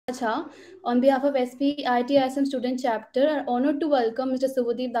Jha. On behalf of SPE ITISM Student Chapter, I am honored to welcome Mr.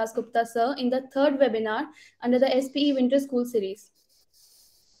 Suvodip Dasgupta, sir, in the third webinar under the SPE Winter School series.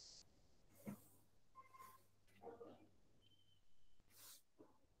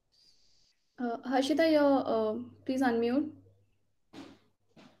 Harshita, please unmute.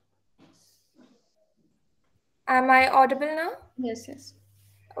 Am I audible now? Yes, yes.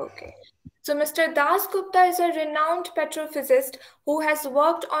 Okay. So Mr. Dasgupta is a renowned petrophysicist who has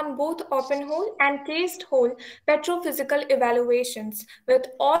worked on both open hole and cased hole petrophysical evaluations with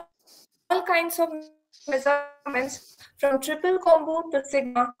all kinds of measurements from triple combo to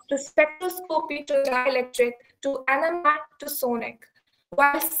sigma to spectroscopy to dielectric to NMR to sonic.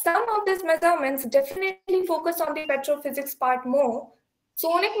 While some of these measurements definitely focus on the petrophysics part more,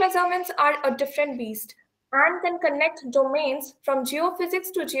 sonic measurements are a different beast and can connect domains from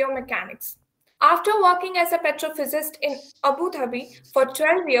geophysics to geomechanics. After working as a petrophysicist in Abu Dhabi for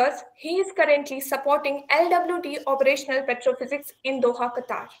 12 years, he is currently supporting LWD operational petrophysics in Doha,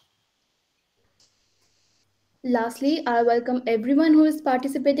 Qatar. Lastly, I welcome everyone who is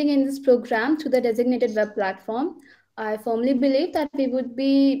participating in this program through the designated web platform. I firmly believe that we would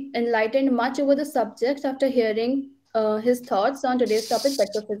be enlightened much over the subject after hearing his thoughts on today's topic,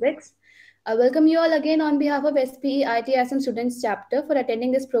 petrophysics. I welcome you all again on behalf of SPE ITSM Students Chapter for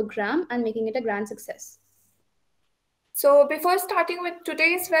attending this program and making it a grand success. So before starting with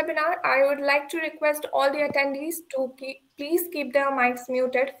today's webinar, I would like to request all the attendees to please keep their mics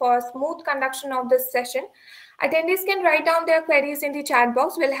muted for smooth conduction of this session. Attendees can write down their queries in the chat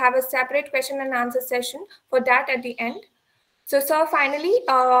box. We'll have a separate question and answer session for that at the end. So, sir, finally,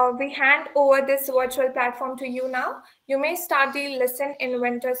 we hand over this virtual platform to you now. You may start the lesson in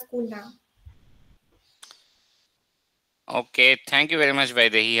Winter School now. Okay, thank you very much,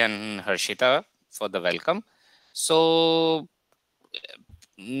 Vaidehi and Harshita, for the welcome. So,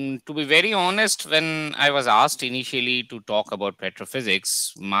 to be very honest, when I was asked initially to talk about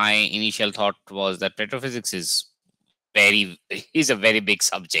petrophysics, my initial thought was that petrophysics is a very big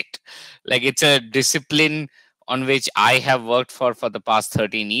subject. Like, it's a discipline on which I have worked for the past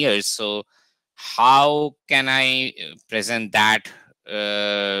 13 years. So how can I present that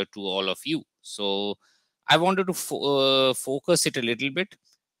to all of you? So I wanted to focus it a little bit.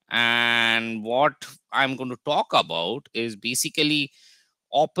 And what I'm going to talk about is basically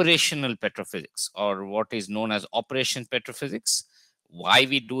operational petrophysics, or what is known as operation petrophysics, why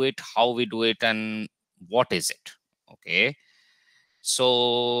we do it, how we do it, and what is it. Okay,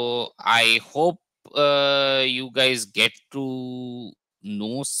 so I hope you guys get to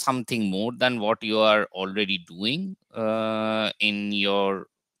know something more than what you are already doing in your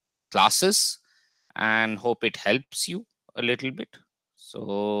classes, and hope it helps you a little bit.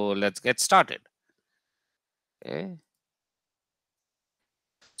 So let's get started. Okay.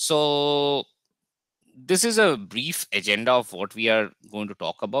 So this is a brief agenda of what we are going to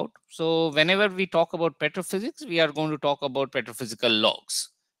talk about. So whenever we talk about petrophysics, we are going to talk about petrophysical logs.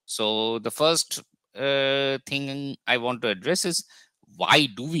 So the first thing I want to address is, why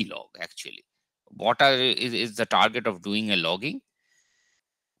do we log actually? What is the target of doing a logging?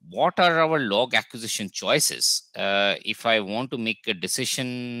 What are our log acquisition choices? If I want to make a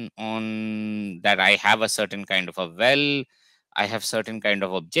decision on that, I have a certain kind of a well, I have certain kind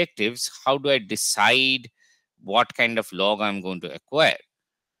of objectives, how do I decide what kind of log I'm going to acquire?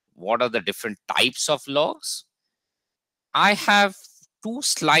 What are the different types of logs? I have 2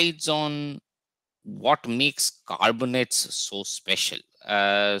 slides on what makes carbonates so special.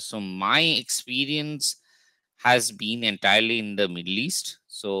 So my experience has been entirely in the Middle East.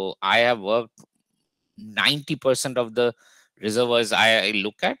 So I have worked 90% of the reservoirs I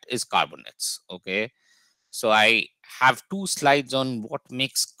look at is carbonates. Okay. So I have 2 slides on what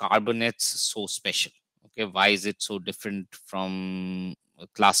makes carbonates so special. Okay. Why is it so different from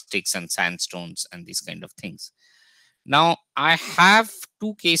clastics and sandstones and these kind of things? Now I have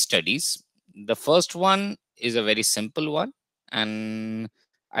 2 case studies. The first one is a very simple one, and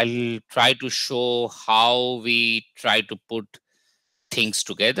I'll try to show how we try to put things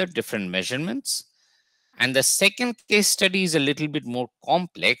together, different measurements. And the second case study is a little bit more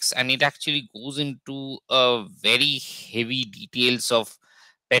complex, and it actually goes into very heavy details of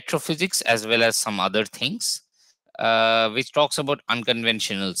petrophysics as well as some other things, which talks about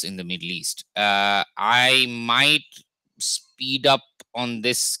unconventionals in the Middle East. I might speed up on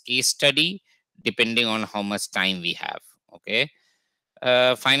this case study depending on how much time we have. Okay.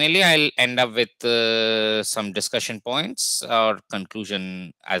 Finally, I'll end up with some discussion points or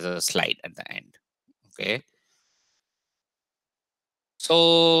conclusion as a slide at the end. Okay.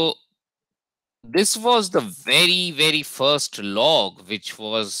 So This was the very first log which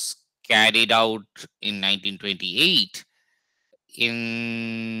was carried out in 1928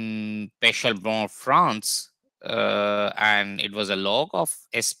 in Pechelbron, France, and it was a log of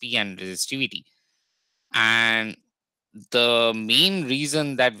SP and resistivity. And the main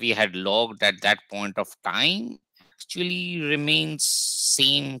reason that we had logged at that point of time actually remains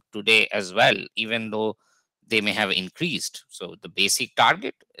same today as well, even though they may have increased. So the basic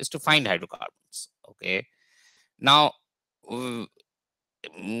target is to find hydrocarbons. Okay. Now,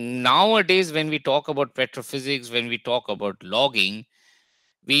 nowadays, when we talk about petrophysics, when we talk about logging,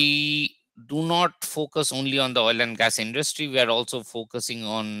 we do not focus only on the oil and gas industry. We are also focusing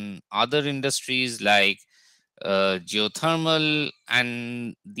on other industries like geothermal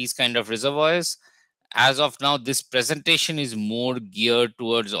and these kind of reservoirs. As of now, this presentation is more geared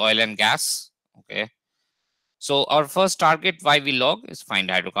towards oil and gas. Okay. So our first target why we log is find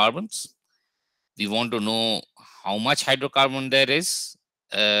hydrocarbons. We want to know how much hydrocarbon there is.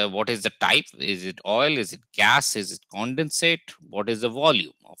 What is the type? Is it oil? Is it gas? Is it condensate? What is the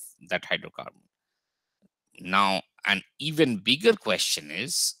volume of that hydrocarbon? Now, an even bigger question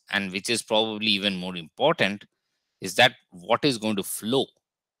is, and which is probably even more important, is that what is going to flow?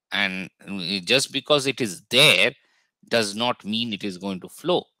 And just because it is there does not mean it is going to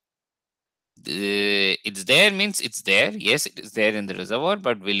flow. It's there means it's there. Yes, it is there in the reservoir,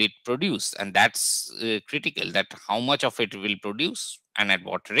 but will it produce? And that's critical, that how much of it will produce and at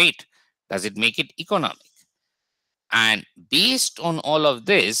what rate. Does it make it economic? And based on all of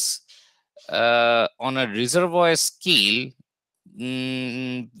this, on a reservoir scale,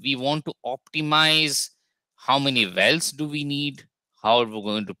 we want to optimize how many wells do we need, how are we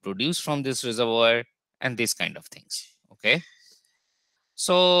going to produce from this reservoir, and these kind of things. Okay.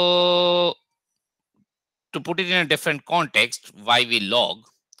 So to put it in a different context, why we log,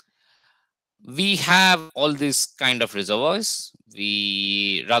 we have all these kind of reservoirs,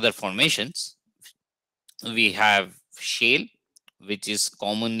 we rather formations. We have shale, which is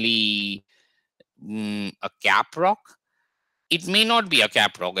commonly a cap rock. It may not be a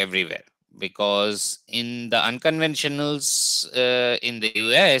cap rock everywhere, because in the unconventionals in the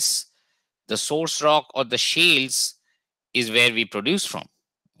US, the source rock or the shales is where we produce from.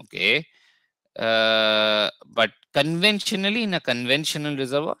 Okay. But conventionally, in a conventional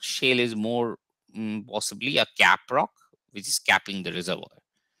reservoir, shale is more possibly a cap rock, which is capping the reservoir.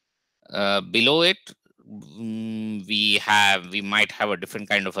 Below it, we might have a different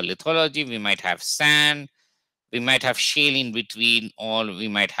kind of a lithology. We might have sand, we might have shale in between, or we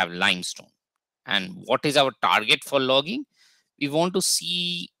might have limestone. And what is our target for logging? We want to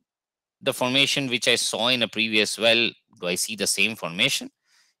see the formation which I saw in a previous well. Do I see the same formation?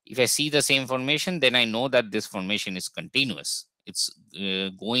 If I see the same formation, then I know that this formation is continuous. It's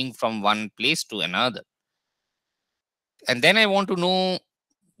going from one place to another. And then I want to know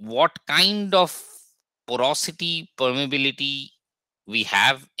what kind of porosity, permeability we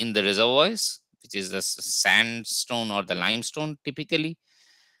have in the reservoirs, which is the sandstone or the limestone typically.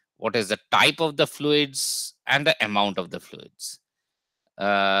 What is the type of the fluids and the amount of the fluids.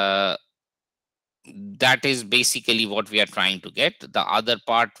 That is basically what we are trying to get. The other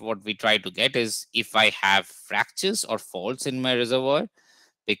part, what we try to get is if I have fractures or faults in my reservoir,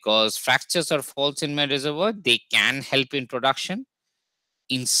 because fractures or faults in my reservoir, they can help in production.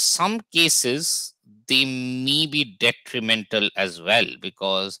 In some cases, they may be detrimental as well,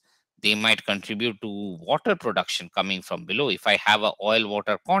 because they might contribute to water production coming from below. If I have a oil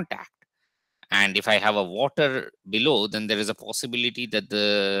water contact, and if I have a water below, then there is a possibility that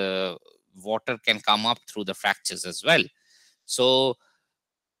the water can come up through the fractures as well. So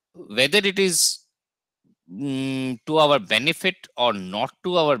whether it is to our benefit or not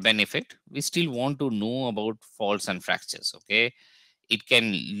to our benefit, we still want to know about faults and fractures. Okay. It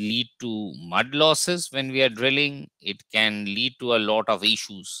can lead to mud losses when we are drilling. It can lead to a lot of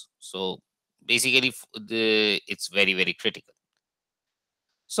issues. So basically, it's very critical.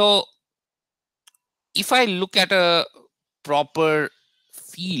 So if I look at a proper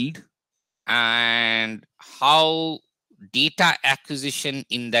field and how data acquisition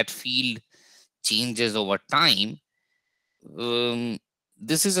in that field changes over time,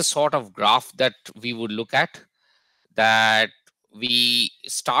 this is a sort of graph that we would look at. That we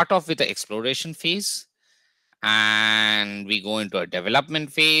start off with the exploration phase, and we go into a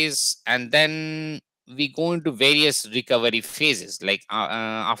development phase, and then we go into various recovery phases. Like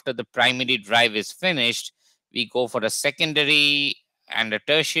after the primary drive is finished, we go for a secondary and a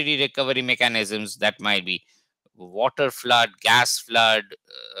tertiary recovery mechanisms. That might be water flood, gas flood,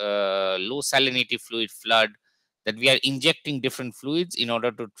 low salinity fluid flood, that we are injecting different fluids in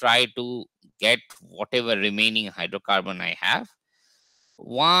order to try to get whatever remaining hydrocarbon I have.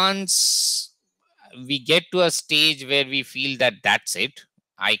 Once we get to a stage where we feel that that's it,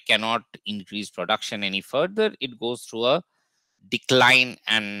 I cannot increase production any further, it goes through a decline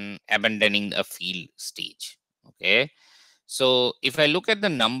and abandoning a field stage. Okay. So if I look at the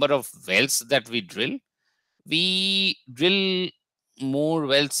number of wells that we drill more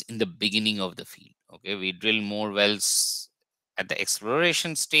wells in the beginning of the field. Okay. We drill more wells at the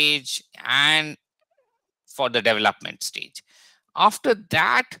exploration stage and for the development stage. After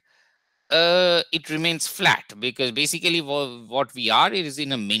that, it remains flat, because basically what we are is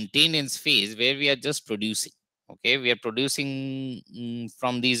in a maintenance phase where we are just producing. Okay, we are producing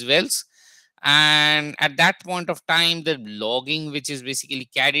from these wells, and at that point of time, the logging which is basically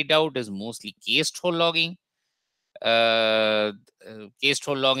carried out is mostly cased hole logging. uh, Cased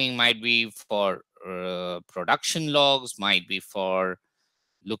hole logging might be for production logs, might be for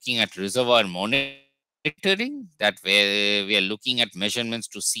looking at reservoir monitoring, that where we are looking at measurements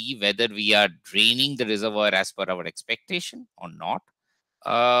to see whether we are draining the reservoir as per our expectation or not.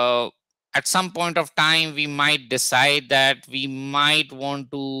 Uh, at some point of time, we might decide that we might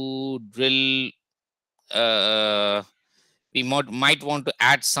want to drill, uh, might want to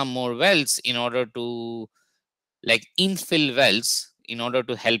add some more wells in order to, like, infill wells in order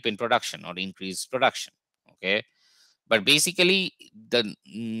to help in production or increase production. Okay. But basically, the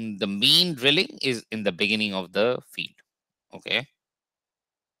main drilling is in the beginning of the field. Okay.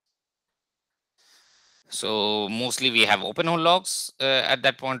 So mostly we have open hole logs at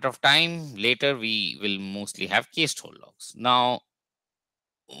that point of time. Later we will mostly have cased hole logs. Now,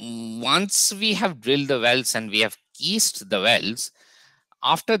 once we have drilled the wells and we have cased the wells,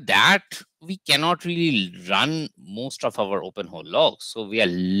 after that we cannot really run most of our open hole logs. So we are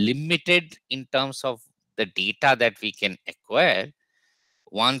limited in terms of the data that we can acquire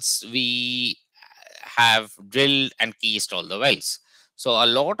once we have drilled and cased all the wells. So a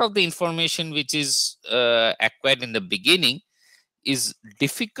lot of the information which is acquired in the beginning is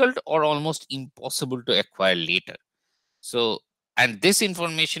difficult or almost impossible to acquire later. So, and this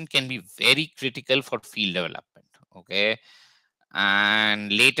information can be very critical for field development. Okay.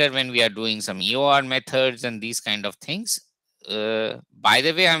 And later when we are doing some EOR methods and these kind of things, by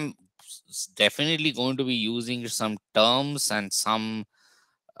the way, I'm definitely going to be using some terms and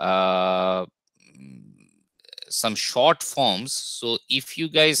uh, mm, some short forms. So if you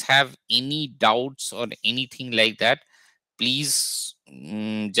guys have any doubts or anything like that, please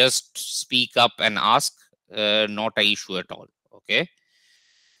just speak up and ask. Not a issue at all. Okay.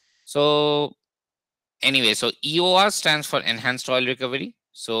 So anyway, so EOR stands for enhanced oil recovery.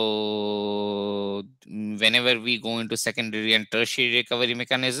 So whenever we go into secondary and tertiary recovery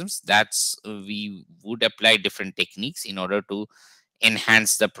mechanisms, that's we would apply different techniques in order to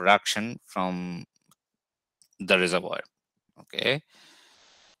enhance the production from the reservoir. Okay.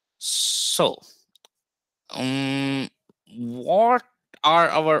 So what are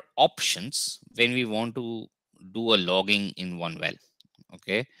our options when we want to do a logging in one well?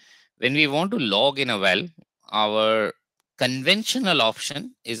 Okay. When we want to log in a well, our conventional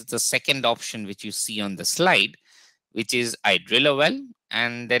option is the second option which you see on the slide, which is I drill a well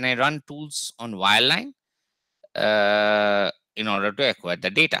and then I run tools on wireline in order to acquire the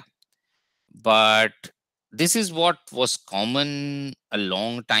data. But this is what was common a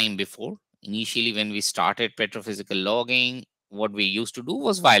long time before. Initially, when we started petrophysical logging, what we used to do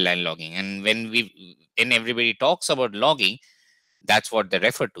was wireline logging. And when everybody talks about logging, that's what they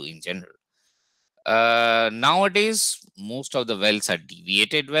refer to in general. Nowadays, most of the wells are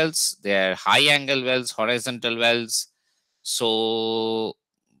deviated wells. They're high angle wells, horizontal wells. So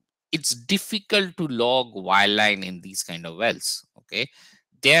it's difficult to log wireline in these kind of wells. Okay.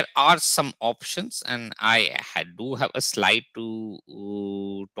 There are some options, and I do have a slide to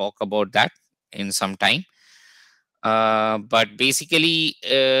talk about that in some time. But basically,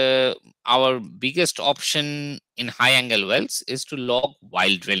 our biggest option in high angle wells is to log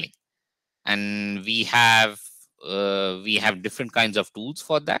while drilling, and we have different kinds of tools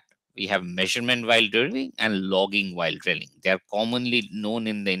for that. We have measurement while drilling and logging while drilling. They are commonly known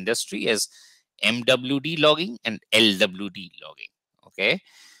in the industry as MWD logging and LWD logging. Okay.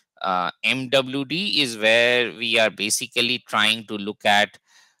 MWD is where we are basically trying to look at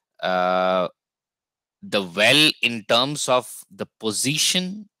uh, the well in terms of the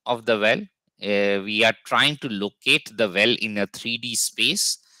position of the well. We are trying to locate the well in a 3D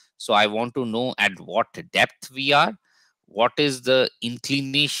space. So I want to know at what depth we are, what is the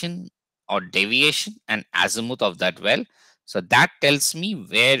inclination or deviation and azimuth of that well. So that tells me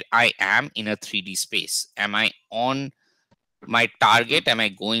where I am in a 3D space. Am I on my target? Am I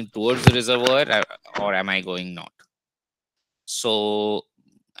going towards the reservoir or am I going not? So,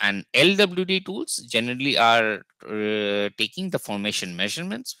 and LWD tools generally are taking the formation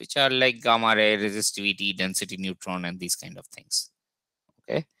measurements, which are like gamma ray, resistivity, density neutron, and these kind of things.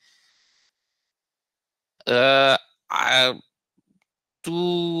 Okay. I,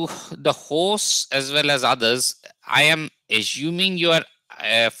 to the hosts as well as others, I am assuming you are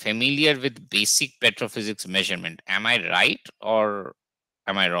familiar with basic petrophysics measurement. Am I right or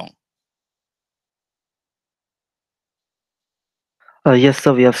am I wrong? Yes,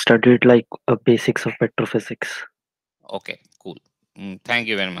 sir, we have studied like basics of petrophysics. Okay, cool. Thank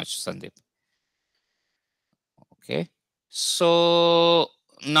you very much, Sandeep. Okay. So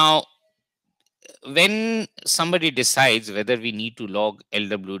now when somebody decides whether we need to log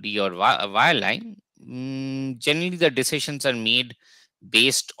LWD or wireline, generally the decisions are made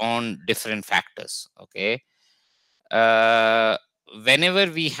based on different factors. Okay. Uh,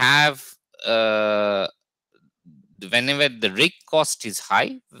 whenever we have, uh, whenever the rig cost is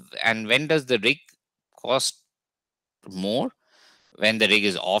high, and when does the rig cost more? When the rig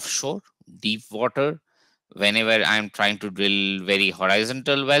is offshore, deep water, whenever I'm trying to drill very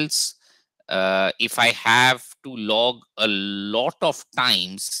horizontal wells. If I have to log a lot of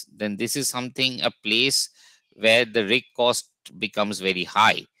times, then this is something, a place where the rig cost becomes very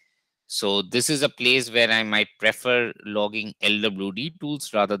high. So this is a place where I might prefer logging LWD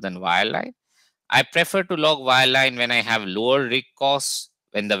tools rather than wireline. I prefer to log wireline when I have lower rig costs,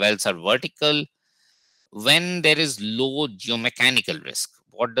 when the wells are vertical, when there is low geomechanical risk.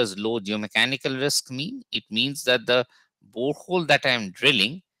 What does low geomechanical risk mean? It means that the borehole that I am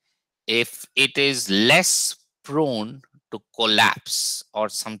drilling, if it is less prone to collapse or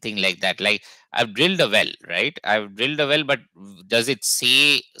something like that. Like I've drilled a well, right? I've drilled a well, but does it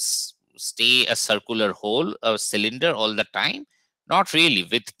stay a circular hole, a cylinder all the time? Not really.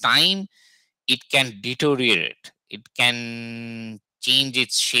 With time, it can deteriorate. It can change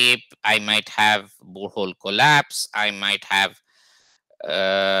its shape. I might have borehole collapse. I might have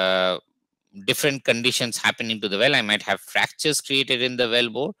uh, different conditions happening to the well. I might have fractures created in the well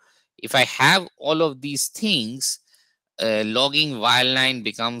bore. If I have all of these things, logging wireline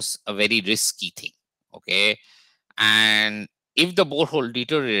becomes a very risky thing. Okay. And if the borehole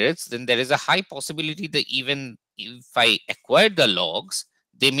deteriorates, then there is a high possibility that even if I acquire the logs,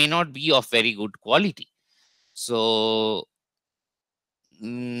 they may not be of very good quality. So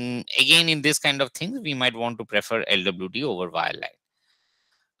again, in this kind of things, we might want to prefer LWD over wireline.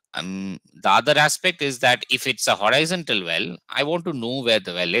 The other aspect is that if it's a horizontal well, I want to know where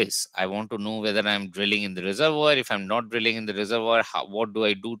the well is. I want to know whether I'm drilling in the reservoir. If I'm not drilling in the reservoir, what do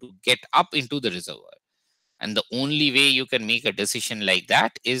I do to get up into the reservoir? And the only way you can make a decision like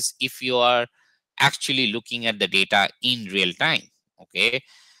that is if you are actually looking at the data in real time. Okay.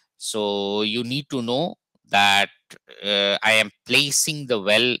 So you need to know that I am placing the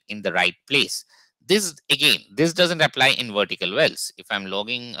well in the right place. This again, this doesn't apply in vertical wells. If I'm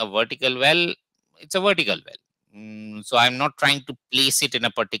logging a vertical well, it's a vertical well. So I'm not trying to place it in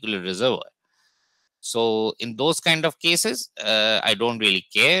a particular reservoir. So in those kind of cases, I don't really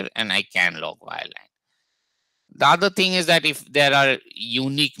care and I can log wireline. The other thing is that if there are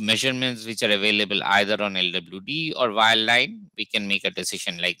unique measurements which are available either on LWD or wireline, we can make a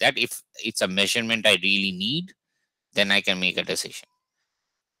decision like that. If it's a measurement I really need, then I can make a decision.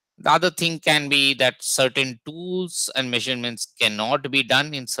 The other thing can be that certain tools and measurements cannot be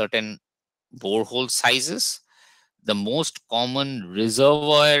done in certain borehole sizes. The most common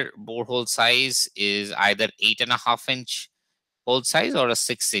reservoir borehole size is either 8.5-inch hole size or a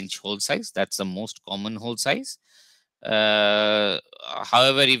 6-inch hole size. That's the most common hole size.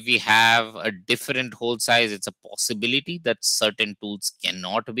 However, if we have a different hole size, it's a possibility that certain tools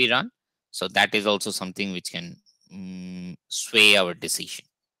cannot be run. So that is also something which can sway our decision.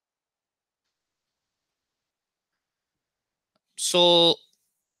 So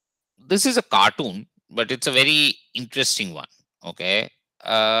this is a cartoon, but it's a very interesting one. Okay.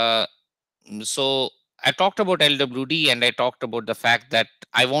 So I talked about LWD and I talked about the fact that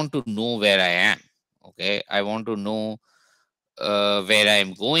I want to know where I am. Okay. I want to know where I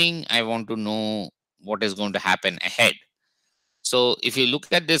am going. I want to know what is going to happen ahead. So if you look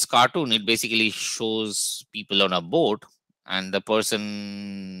at this cartoon, it basically shows people on a boat, and the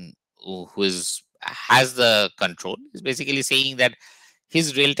person who has the control is basically saying that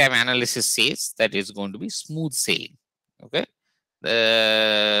his real-time analysis says that it's going to be smooth sailing. Okay,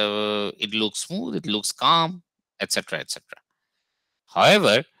 it looks smooth, it looks calm, etc., etc.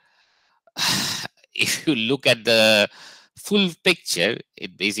 However, if you look at the full picture,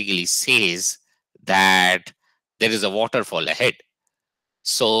 it basically says that there is a waterfall ahead.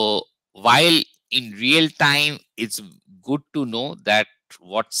 So while in real time, it's good to know that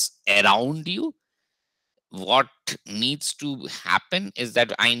what's around you, what needs to happen is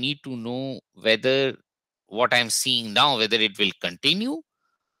that I need to know whether what I'm seeing now, whether it will continue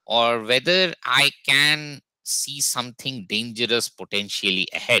or whether I can see something dangerous potentially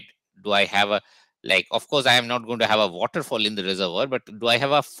ahead. Do I have a, like, of course, I am not going to have a waterfall in the reservoir, but do I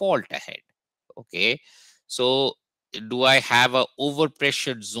have a fault ahead? Okay. So do I have a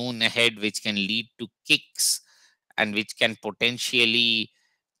overpressured zone ahead which can lead to kicks and which can potentially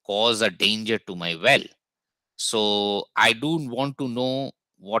cause a danger to my well? So I do want to know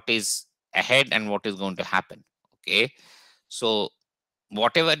what is ahead and what is going to happen. Okay. So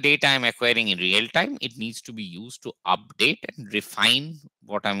whatever data I'm acquiring in real time, it needs to be used to update and refine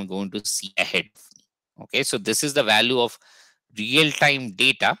what I'm going to see ahead of me. Okay. So this is the value of real time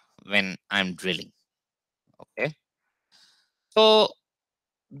data when I'm drilling. Okay. So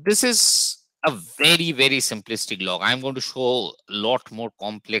this is a very, very simplistic log. I'm going to show a lot more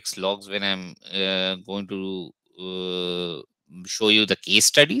complex logs when I'm going to show you the case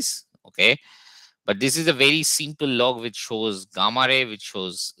studies. Okay. But this is a very simple log which shows gamma ray, which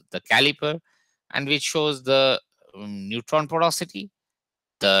shows the caliper, and which shows the neutron porosity,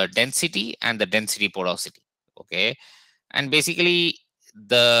 the density, and the density porosity. Okay. And basically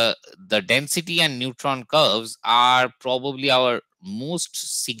the density and neutron curves are probably our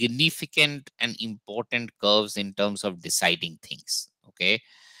most significant and important curves in terms of deciding things. Okay.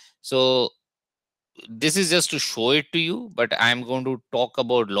 So this is just to show it to you, but I'm going to talk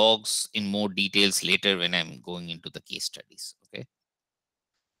about logs in more details later when I'm going into the case studies. Okay.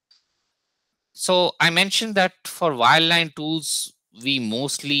 So I mentioned that for wireline tools, we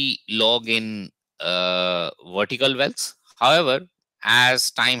mostly log in vertical wells. However, as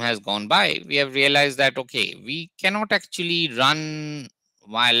time has gone by, we have realized that, okay, we cannot actually run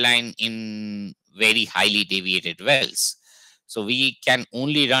wireline in very highly deviated wells. So we can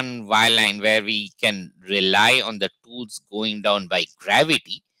only run wireline where we can rely on the tools going down by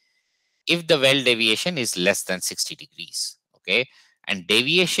gravity if the well deviation is less than 60 degrees. Okay. And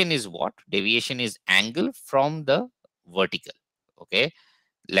deviation is what? Deviation is angle from the vertical. Okay.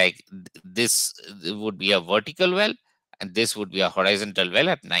 Like this would be a vertical well and this would be a horizontal well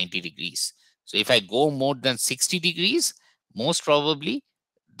at 90 degrees. So if I go more than 60 degrees, most probably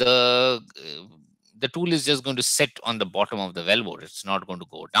the the tool is just going to sit on the bottom of the wellbore. It's not going to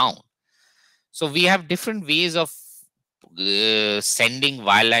go down. So we have different ways of sending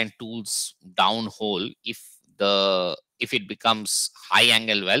wireline tools downhole if it becomes high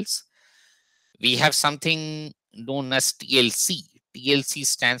angle wells. We have something known as TLC. TLC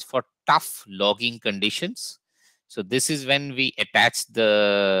stands for tough logging conditions. So this is when we attach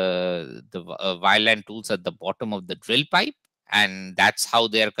the wireline tools at the bottom of the drill pipe, and that's how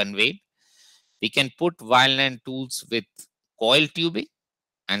they are conveyed. We can put wireline tools with coil tubing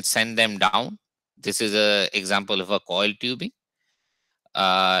and send them down. This is an example of a coil tubing.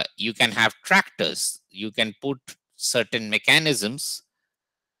 You can have tractors. You can put certain mechanisms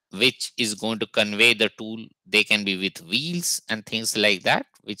which is going to convey the tool. They can be with wheels and things like that,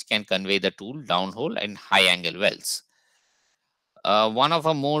 which can convey the tool downhole and high angle wells. One of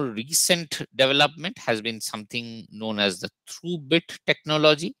a more recent development has been something known as the through bit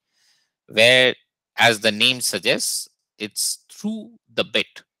technology, where, as the name suggests, it's through the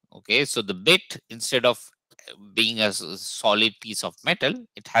bit. Okay, so the bit, instead of being a solid piece of metal,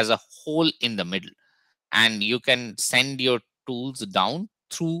 it has a hole in the middle, and you can send your tools down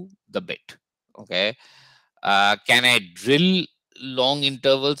through the bit. Okay. Can I drill long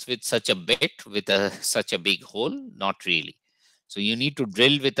intervals with such a bit with such a big hole? Not really. So you need to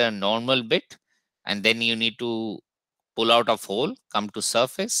drill with a normal bit, and then you need to pull out a hole, come to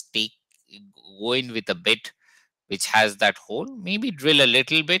surface, go in with a bit which has that hole, maybe drill a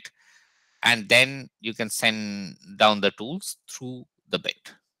little bit, and then you can send down the tools through the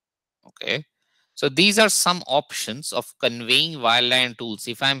bit. Okay. So these are some options of conveying wireline tools.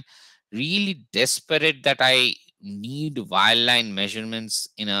 If I'm really desperate that I need wireline measurements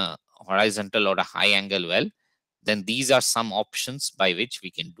in a horizontal or a high angle well, then these are some options by which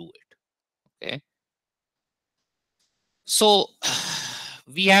we can do it. Okay. So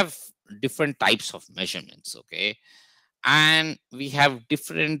we have different types of measurements. Okay. And we have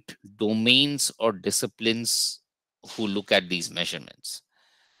different domains or disciplines who look at these measurements.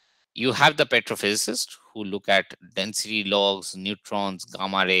 You have the petrophysicists who look at density logs, neutrons,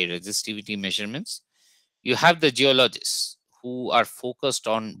 gamma ray, resistivity measurements. You have the geologists who are focused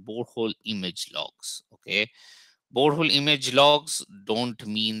on borehole image logs. Okay. Borehole image logs don't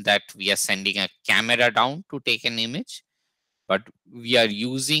mean that we are sending a camera down to take an image, but we are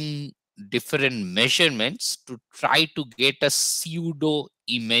using different measurements to try to get a pseudo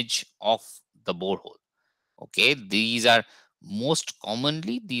image of the borehole. Okay, these are most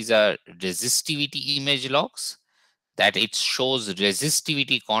commonly, these are resistivity image logs, that it shows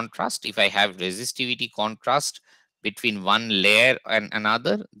resistivity contrast. If I have resistivity contrast between one layer and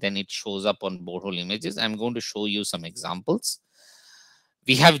another, then it shows up on borehole images. I'm going to show you some examples.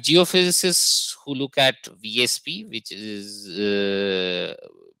 We have geophysicists who look at VSP, which is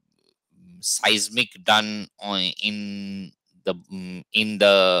seismic done on, in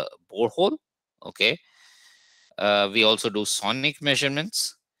the borehole. Okay, we also do sonic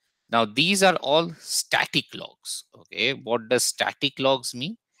measurements. Now these are all static logs. Okay, what does static logs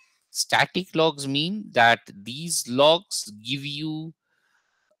mean? Static logs mean that these logs give you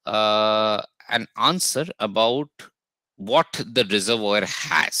an answer about what the reservoir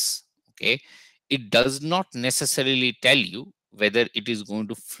has. Okay, it does not necessarily tell you whether it is going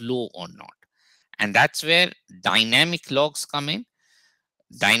to flow or not, and that's where dynamic logs come in.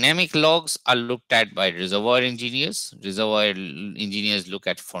 Dynamic logs are looked at by reservoir engineers. Reservoir engineers look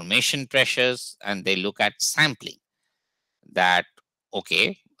at formation pressures and they look at sampling. That,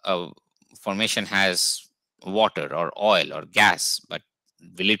 okay, formation has water or oil or gas, but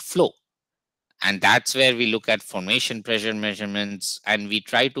will it flow? And that's where we look at formation pressure measurements and we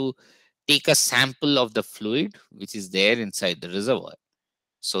try to take a sample of the fluid which is there inside the reservoir.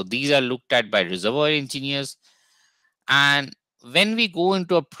 So these are looked at by reservoir engineers. And when we go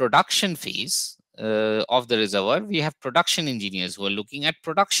into a production phase of the reservoir, we have production engineers who are looking at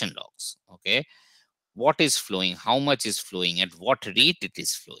production logs. Okay, what is flowing, how much is flowing, at what rate it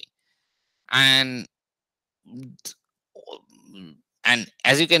is flowing. And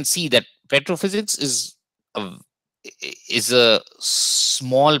as you can see that petrophysics a, is a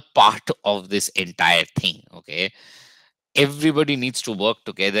small part of this entire thing. Okay, everybody needs to work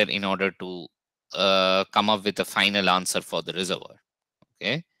together in order to come up with a final answer for the reservoir.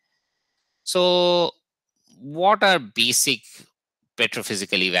 Okay, so what are basic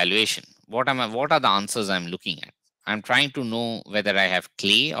petrophysical evaluation? What are the answers I'm looking at? I'm trying to know whether I have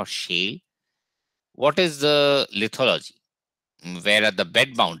clay or shale. What is the lithology? Where are the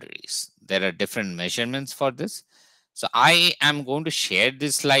bed boundaries? There are different measurements for this. So I am going to share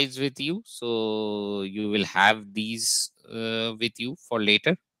these slides with you. So you will have these with you for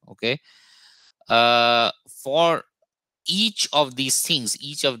later. Okay. For each of these things,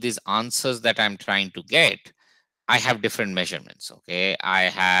 each of these answers that I'm trying to get, I have different measurements. Okay. I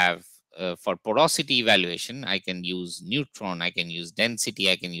have for porosity evaluation, I can use neutron, I can use density,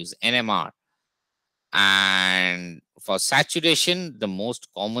 I can use NMR. And for saturation, the most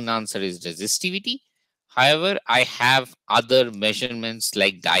common answer is resistivity. However, I have other measurements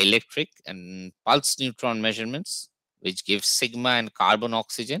like dielectric and pulse neutron measurements, which give sigma and carbon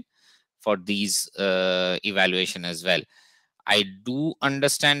oxygen for these evaluation as well. I do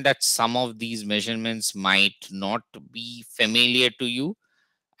understand that some of these measurements might not be familiar to you,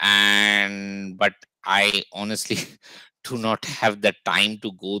 but I honestly do not have the time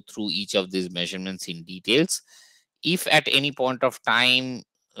to go through each of these measurements in details. If at any point of time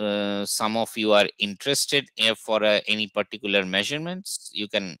some of you are interested for any particular measurements, you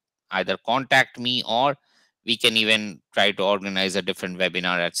can either contact me or we can even try to organize a different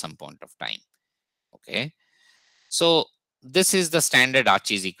webinar at some point of time. Okay, so this is the standard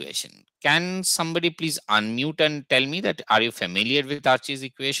Archie's equation. Can somebody please unmute and tell me that are you familiar with Archie's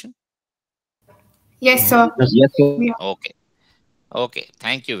equation? Yes, sir. Yes, sir. We are. Okay. Okay,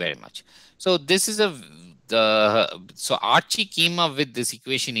 thank you very much. So this is so Archie came up with this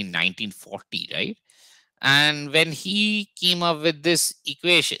equation in 1940, right? And when he came up with this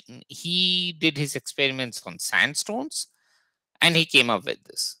equation, he did his experiments on sandstones and he came up with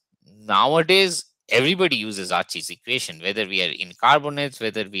this. Nowadays, everybody uses Archie's equation, whether we are in carbonates,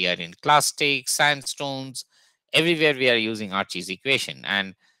 whether we are in clastic, sandstones, everywhere we are using Archie's equation.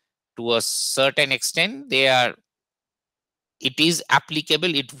 And to a certain extent, it is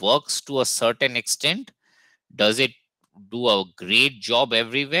applicable, it works to a certain extent. Does it do a great job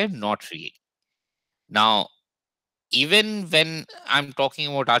everywhere? Not really. Now, even when I'm talking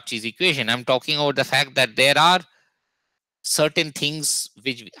about Archie's equation, I'm talking about the fact that there are certain things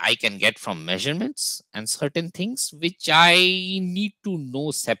which I can get from measurements and certain things which I need to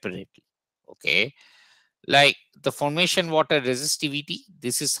know separately. Okay, like the formation water resistivity,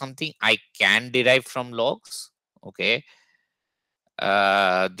 this is something I can derive from logs. Okay,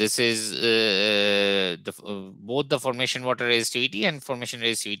 this is both the formation water resistivity and formation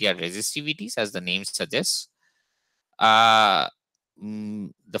resistivity are resistivities, as the name suggests. The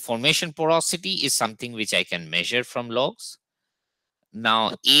formation porosity is something which I can measure from logs.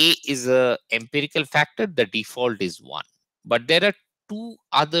 Now, A is a empirical factor. The default is 1. But there are two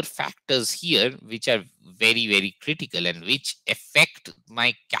other factors here which are very, very critical and which affect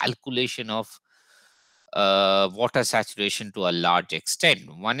my calculation of water saturation to a large extent.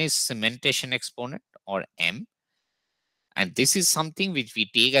 One is cementation exponent, or M. And this is something which we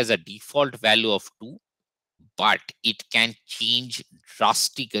take as a default value of 2. But it can change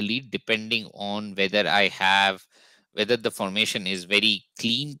drastically depending on whether whether the formation is very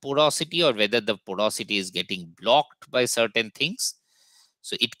clean porosity or whether the porosity is getting blocked by certain things.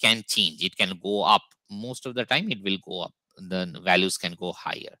 So it can change, it can go up. Most of the time it will go up, the values can go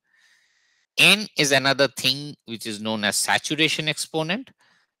higher. N is another thing which is known as saturation exponent.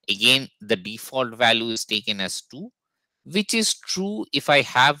 Again, the default value is taken as 2, which is true if I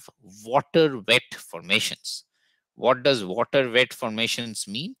have water wet formations. What does water wet formations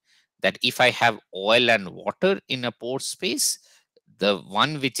mean? That if I have oil and water in a pore space, the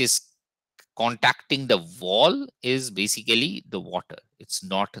one which is contacting the wall is basically the water. It's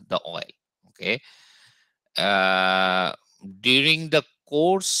not the oil. Okay. During the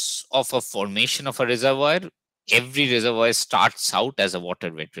course of a formation of a reservoir, every reservoir starts out as a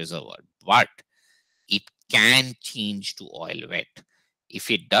water wet reservoir, but it can change to oil wet.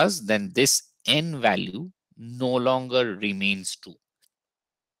 If it does, then this N value no longer remains 2.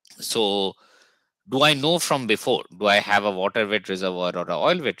 So do I know from before? Do I have a water wet reservoir or an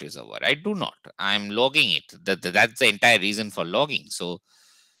oil wet reservoir? I do not. I'm logging it. That's the entire reason for logging. So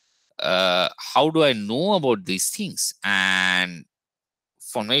how do I know about these things? And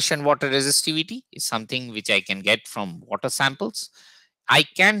formation water resistivity is something which I can get from water samples. I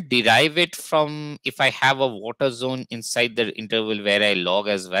can derive it from if I have a water zone inside the interval where I log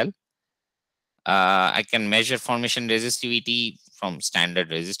as well. I can measure formation resistivity from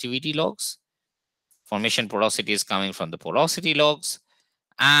standard resistivity logs. Formation porosity is coming from the porosity logs.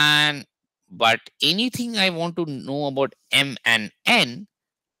 But anything I want to know about M and N,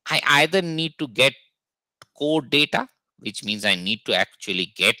 I either need to get core data, which means I need to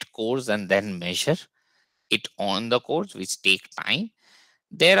actually get cores and then measure it on the cores, which take time.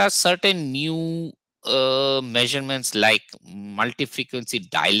 There are certain new measurements like multi-frequency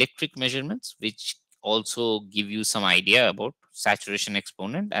dielectric measurements, which also give you some idea about saturation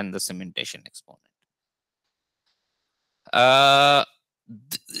exponent and the cementation exponent.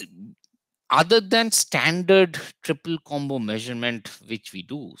 Other than standard triple combo measurement which we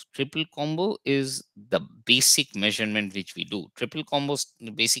do, triple combo is the basic measurement which we do. Triple combo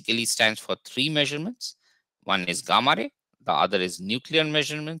basically stands for 3 measurements. One is gamma ray, the other is nuclear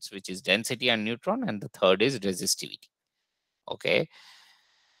measurements, which is density and neutron, and the third is resistivity. Okay.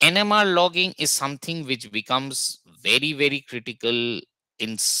 NMR logging is something which becomes very, very critical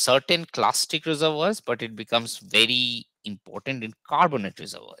in certain clastic reservoirs, but it becomes very important in carbonate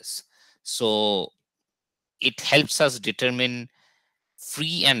reservoirs. So it helps us determine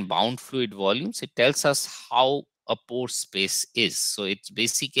free and bound fluid volumes. It tells us how a pore space is. So it's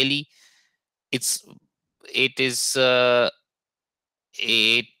basically, it's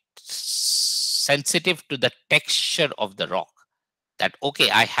sensitive to the texture of the rock. That, okay,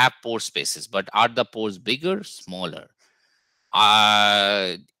 I have pore spaces, but are the pores bigger, smaller?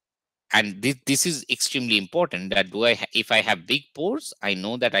 And this is extremely important, that if I have big pores, I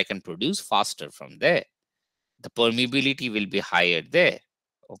know that I can produce faster from there. The permeability will be higher there.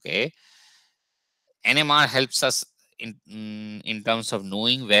 Okay. NMR helps us in terms of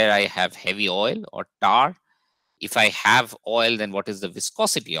knowing where I have heavy oil or tar. If I have oil, then what is the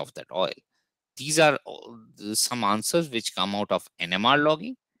viscosity of that oil? These are some answers which come out of NMR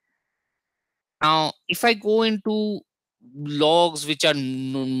logging. Now, if I go into logs which are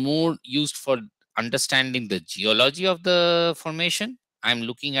more used for understanding the geology of the formation, I'm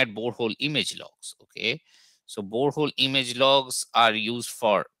looking at borehole image logs. Okay. So borehole image logs are used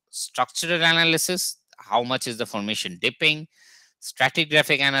for structural analysis. How much is the formation dipping?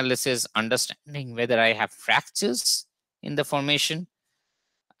 Stratigraphic analysis, understanding whether I have fractures in the formation.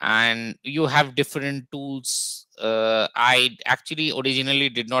 And you have different tools. I actually originally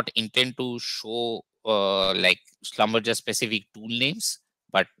did not intend to show like Schlumberger specific tool names,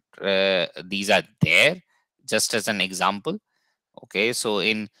 but these are there just as an example. Okay, so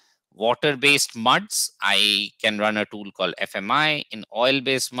in water-based muds, I can run a tool called FMI. In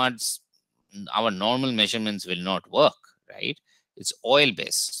oil-based muds, our normal measurements will not work, right? It's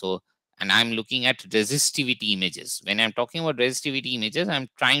oil-based. So, and I'm looking at resistivity images. When I'm talking about resistivity images, I'm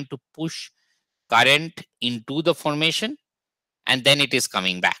trying to push current into the formation and then it is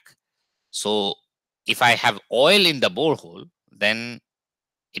coming back. So if I have oil in the borehole, then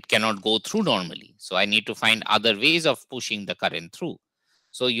it cannot go through normally. So I need to find other ways of pushing the current through.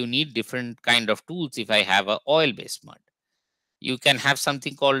 So you need different kind of tools if I have a oil-based mud. You can have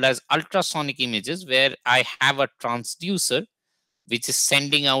something called as ultrasonic images, where I have a transducer which is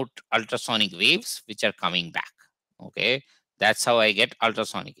sending out ultrasonic waves which are coming back. Okay, that's how I get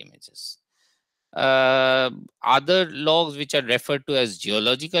ultrasonic images. Other logs which are referred to as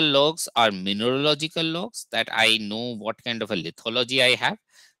geological logs are mineralogical logs, that I know what kind of a lithology I have.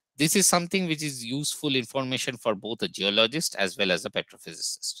 This is something which is useful information for both a geologist as well as a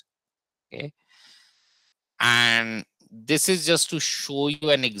petrophysicist. Okay, and this is just to show you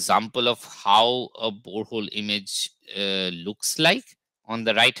an example of how a borehole image looks like. On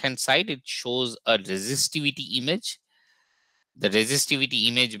the right hand side, it shows a resistivity image. The resistivity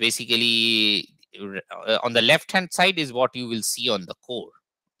image basically, on the left hand side is what you will see on the core.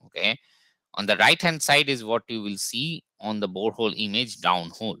 Okay, on the right hand side is what you will see on the borehole image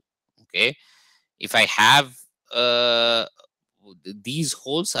downhole. Okay, if I have these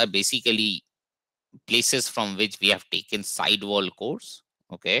holes are basically places from which we have taken sidewall cores.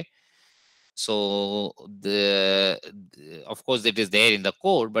 Okay, so of course it is there in the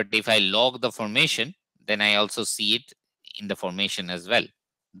core, but if I log the formation, then I also see it in the formation as well,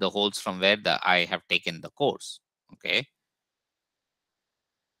 the holes from where I have taken the cores. Okay,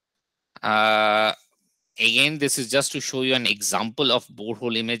 uh, again, this is just to show you an example of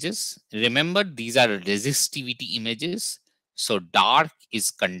borehole images. Remember, these are resistivity images. So dark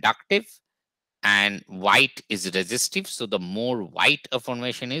is conductive and white is resistive. So the more white a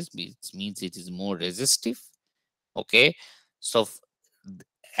formation is, it means it is more resistive. Okay, so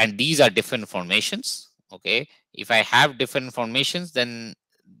and these are different formations. Okay, if I have different formations, then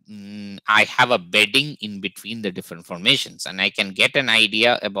I have a bedding in between the different formations, and I can get an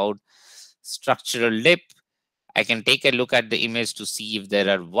idea about structural lip. I can take a look at the image to see if there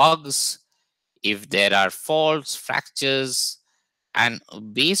are wugs, if there are faults, fractures, and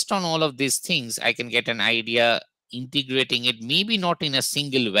based on all of these things, I can get an idea, integrating it, maybe not in a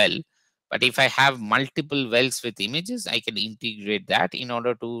single well, but if I have multiple wells with images, I can integrate that in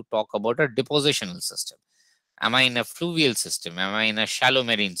order to talk about a depositional system. Am I in a fluvial system? Am I in a shallow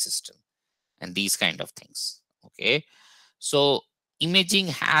marine system? And these kind of things. Okay, so imaging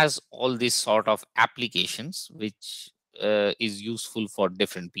has all these sort of applications which is useful for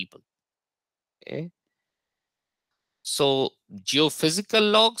different people. Okay, so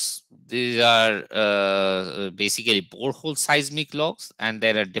geophysical logs, these are basically borehole seismic logs, and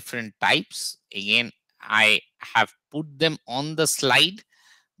there are different types. Again, I have put them on the slide,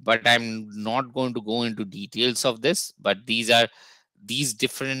 but I'm not going to go into details of this. But these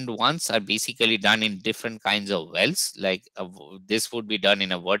different ones are basically done in different kinds of wells. Like this would be done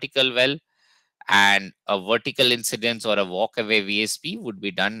in a vertical well, and a vertical incidence or a walkaway VSP would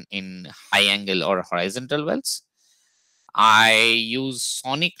be done in high angle or horizontal wells. I use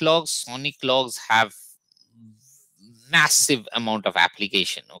sonic logs. Sonic logs have massive amount of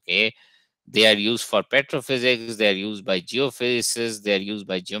application. Okay, they are used for petrophysics, they are used by geophysicists, they are used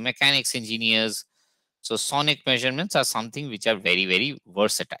by geomechanics engineers. So sonic measurements are something which are very, very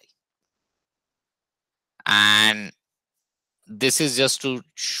versatile. And this is just to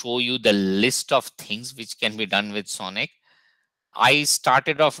show you the list of things which can be done with sonic. I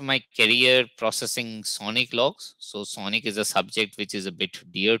started off my career processing sonic logs. So sonic is a subject which is a bit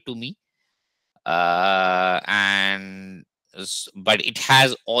dear to me. But it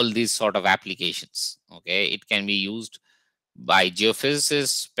has all these sort of applications. Okay, it can be used by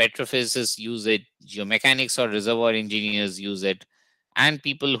geophysicists, petrophysicists use it, geomechanics or reservoir engineers use it, and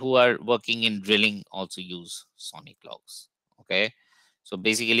people who are working in drilling also use sonic logs. Okay, so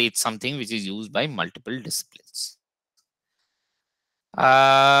basically it's something which is used by multiple disciplines.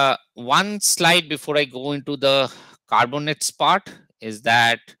 One slide before I go into the carbonates part is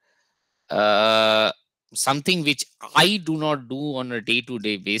that something which I do not do on a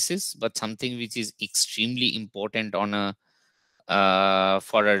day-to-day basis, but something which is extremely important on a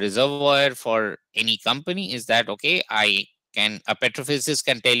for a reservoir for any company is that, okay, a petrophysicist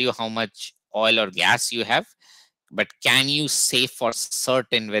can tell you how much oil or gas you have, but can you say for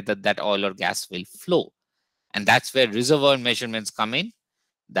certain whether that oil or gas will flow? And that's where reservoir measurements come in,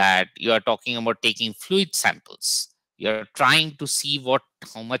 that you are talking about taking fluid samples. You're trying to see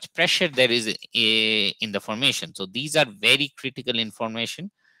how much pressure there is in the formation. So these are very critical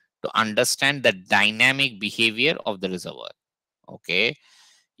information to understand the dynamic behavior of the reservoir. Okay,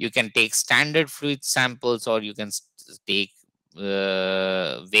 you can take standard fluid samples, or you can take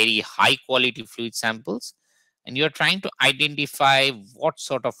very high quality fluid samples, and you're trying to identify what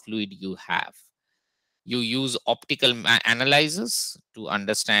sort of fluid you have. You use optical analyzers to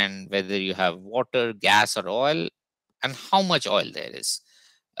understand whether you have water, gas, or oil, and how much oil there is.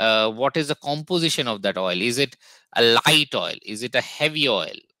 What is the composition of that oil? Is it a light oil? Is it a heavy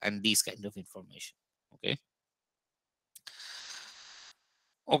oil? And these kind of information. Okay.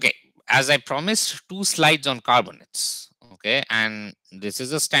 Okay. As I promised, 2 slides on carbonates. Okay. And this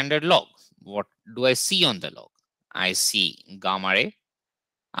is a standard log. What do I see on the log? I see gamma ray.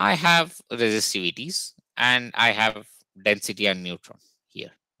 I have resistivities and I have density and neutron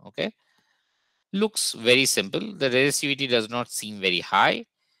here. Okay. Looks very simple. The resistivity does not seem very high.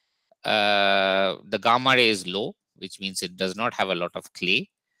 The gamma ray is low, which means it does not have a lot of clay.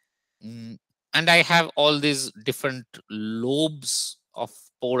 And I have all these different lobes of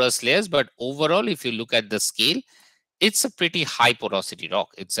porous layers. But overall, if you look at the scale, it's a pretty high porosity rock.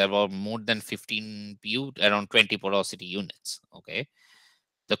 It's about more than 15 PU, around 20 porosity units. Okay.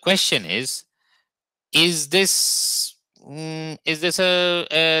 The question is this this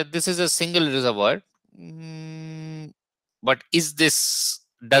is a single reservoir, but is this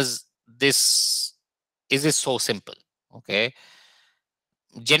so simple? Okay.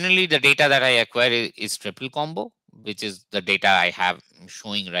 Generally, the data that I acquire is triple combo, which is the data I have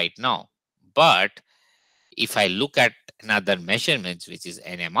showing right now. But if I look at another measurements, which is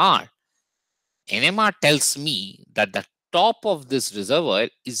NMR, NMR tells me that the top of this reservoir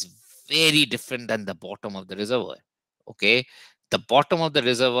is very different than the bottom of the reservoir. Okay. The bottom of the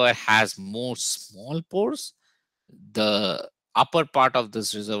reservoir has more small pores. The upper part of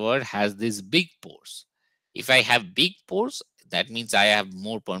this reservoir has these big pores. If I have big pores, that means I have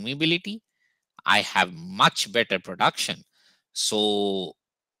more permeability. I have much better production. So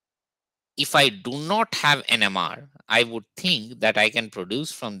if I do not have NMR, I would think that I can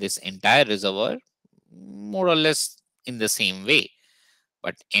produce from this entire reservoir more or less in the same way.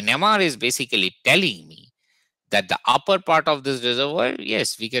 But NMR is basically telling me that the upper part of this reservoir,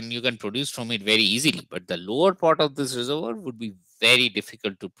 yes, you can produce from it very easily, but the lower part of this reservoir would be very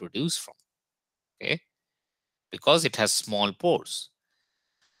difficult to produce from, okay, because it has small pores.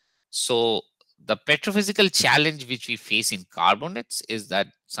 So the petrophysical challenge which we face in carbonates is that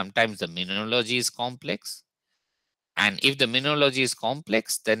sometimes the mineralogy is complex. And if the mineralogy is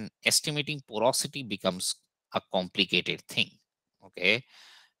complex, then estimating porosity becomes a complicated thing. Okay.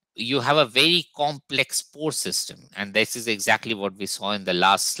 You have a very complex pore system. And this is exactly what we saw in the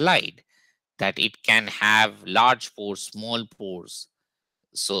last slide, that it can have large pores, small pores.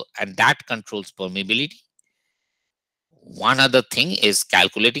 So, and that controls permeability. One other thing is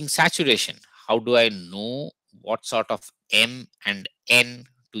calculating saturation. How do I know what sort of M and N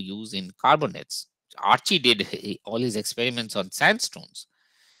to use in carbonates? Archie did all his experiments on sandstones.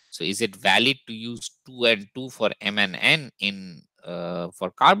 So is it valid to use 2 and 2 for M and N in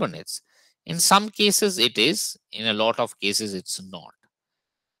for carbonates? In some cases it is, in a lot of cases it's not.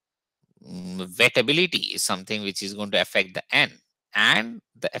 Wettability is something which is going to affect the N and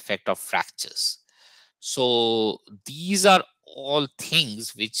the effect of fractures. So these are all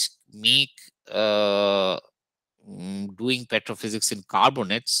things which make doing petrophysics in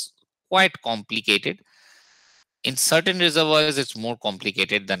carbonates quite complicated. In certain reservoirs, it's more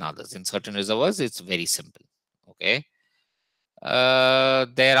complicated than others. In certain reservoirs, it's very simple. Okay.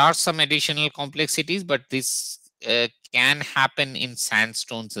 There are some additional complexities, but this can happen in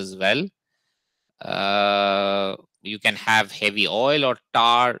sandstones as well. You can have heavy oil or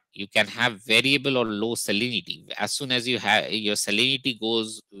tar. You can have variable or low salinity. As soon as you have your salinity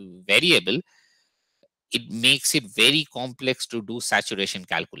goes variable, it makes it very complex to do saturation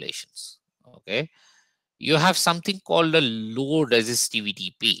calculations. Okay. You have something called a low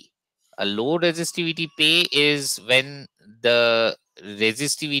resistivity pay. A low resistivity pay is when the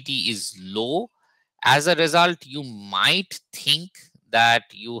resistivity is low. As a result, you might think that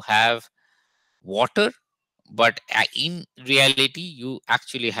you have water, but in reality, you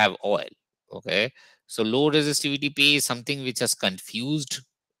actually have oil. Okay. So low resistivity pay is something which has confused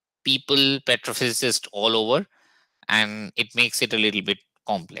people, petrophysicists all over, and it makes it a little bit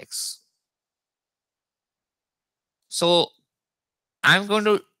complex. So I'm going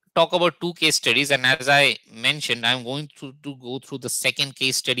to talk about 2 case studies, and as I mentioned, I'm going to go through the second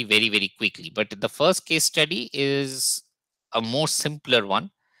case study very, very quickly. But the first case study is a more simpler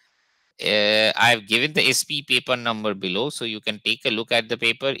one. I've given the SPE paper number below, so you can take a look at the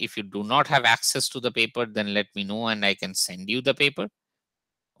paper. If you do not have access to the paper, then let me know and I can send you the paper.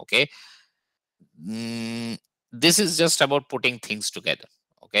 Okay. This is just about putting things together.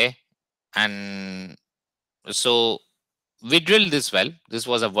 Okay. And so we drilled this well. This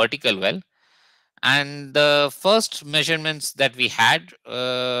was a vertical well. And the first measurements that we had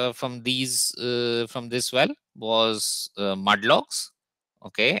from this well was mud logs,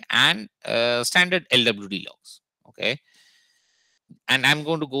 okay, and standard LWD logs, okay. And I'm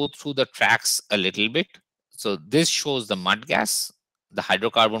going to go through the tracks a little bit. So this shows the mud gas, the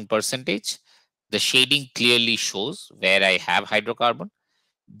hydrocarbon percentage. The shading clearly shows where I have hydrocarbon.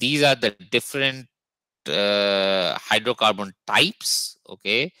 These are the different hydrocarbon types,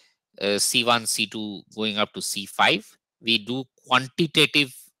 okay. C1, C2 going up to C5. We do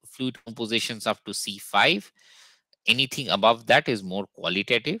quantitative fluid compositions up to C5. Anything above that is more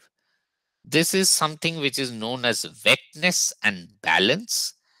qualitative. This is something which is known as wetness and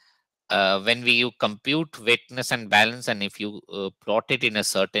balance. When you compute wetness and balance, and if you plot it in a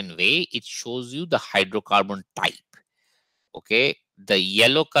certain way, it shows you the hydrocarbon type. Okay, the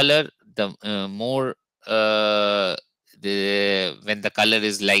yellow color, the more when the color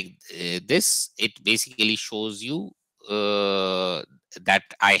is like this, it basically shows you that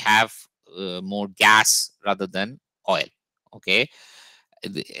I have more gas rather than oil. Okay,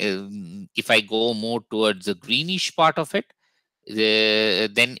 if I go more towards the greenish part of it,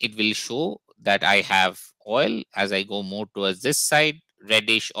 then it will show that I have oil. As I go more towards this side,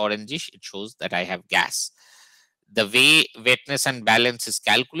 reddish, orangish, it shows that I have gas. The way wetness and balance is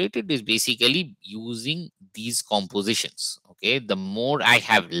calculated is basically using these compositions. Okay, the more I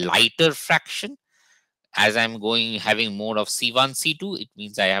have lighter fraction, as I'm going having more of C1, C2, it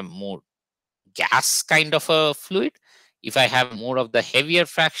means I have more gas kind of a fluid. If I have more of the heavier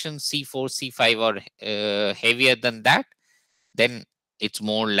fraction, C4, C5, or heavier than that, then it's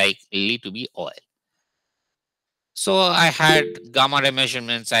more likely to be oil. So I had gamma ray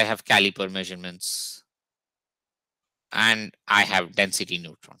measurements, I have caliper measurements, and I have density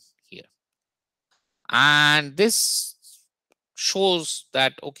neutron here. And this shows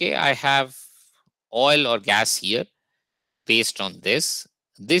that, okay, I have oil or gas here based on this.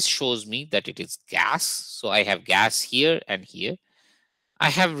 This shows me that it is gas. So I have gas here and here. I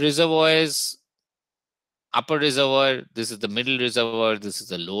have reservoirs, upper reservoir, this is the middle reservoir, this is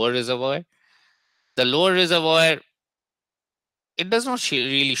the lower reservoir. The lower reservoir, it does not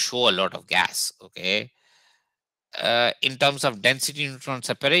really show a lot of gas, okay. In terms of density neutron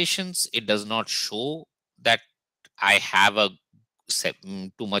separations, it does not show that I have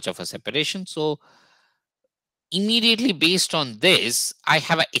too much of a separation. So immediately based on this, I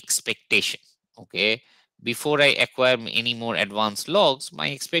have an expectation, okay. Before I acquire any more advanced logs,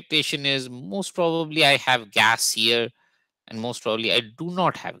 my expectation is most probably I have gas here, and most probably I do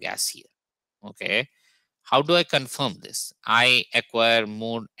not have gas here, okay. How do I confirm this? I acquire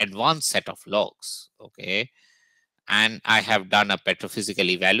more advanced set of logs, okay, and I have done a petrophysical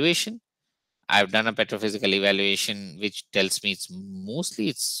evaluation. I've done a petrophysical evaluation which tells me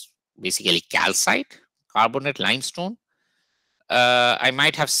it's basically calcite, carbonate, limestone. I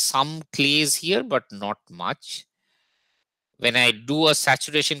might have some clays here, but not much. When I do a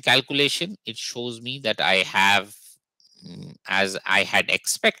saturation calculation, it shows me that I have, as I had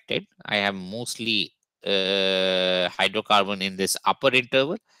expected, I have mostly hydrocarbon in this upper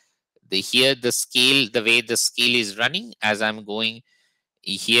interval. Here the scale, the way the scale is running, as I'm going,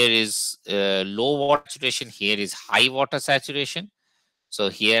 here is low water saturation, here is high water saturation. So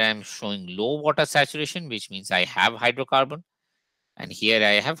here I'm showing low water saturation, which means I have hydrocarbon, and here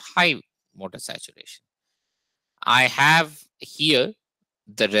I have high water saturation. I have here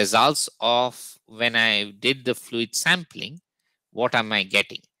the results of when I did the fluid sampling. What am I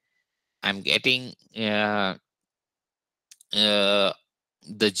getting? I'm getting the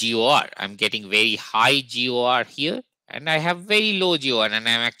GOR. I'm getting very high GOR here, and I have very low GOR, and I'm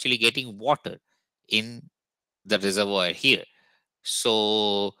actually getting water in the reservoir here.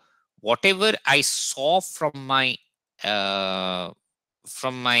 So whatever I saw from my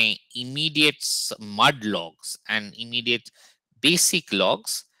immediate mud logs and immediate basic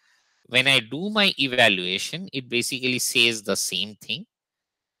logs, when I do my evaluation, it basically says the same thing.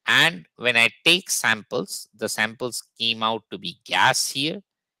 And when I take samples, the samples came out to be gas here,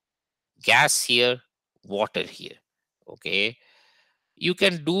 water here. Okay. You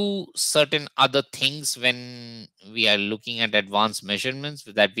can do certain other things when we are looking at advanced measurements,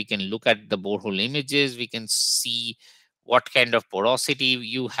 that we can look at the borehole images. We can see what kind of porosity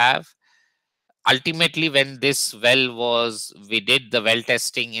you have. Ultimately, when this well was, we did the well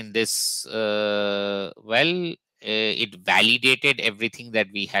testing in this well, it validated everything that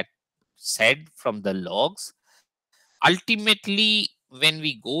we had said from the logs. Ultimately, when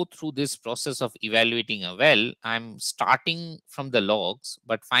we go through this process of evaluating a well, I'm starting from the logs,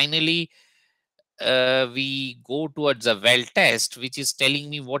 but finally we go towards a well test, which is telling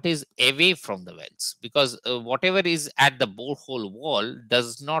me what is away from the wells, because whatever is at the borehole wall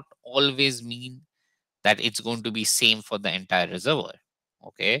does not always mean that it's going to be same for the entire reservoir.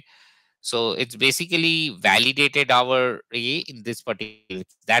 Okay, so it's basically validated our A in this particular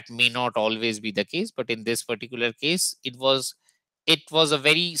case. That may not always be the case, but in this particular case, it was a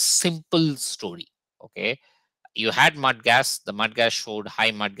very simple story. Okay, you had mud gas. The mud gas showed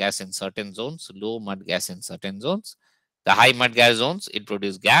high mud gas in certain zones, low mud gas in certain zones. The high mud gas zones, it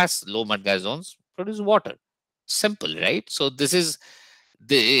produced gas. Low mud gas zones produce water. Simple, right? So this is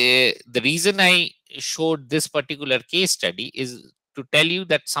the reason I showed this particular case study is to tell you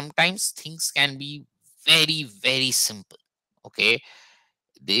that sometimes things can be very, very simple. Okay,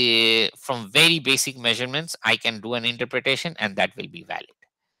 from very basic measurements, I can do an interpretation and that will be valid.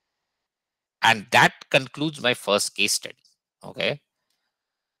 And that concludes my first case study. Okay.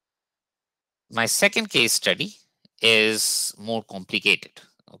 My second case study is more complicated.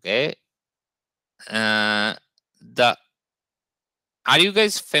 Okay. Uh, the Are you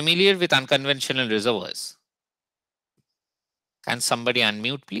guys familiar with unconventional reservoirs? Can somebody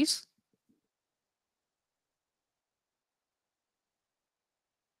unmute, please?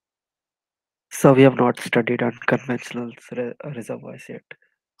 So we have not studied unconventional reservoirs yet.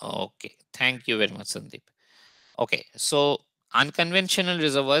 Okay. Thank you very much, Sandeep. Okay. So unconventional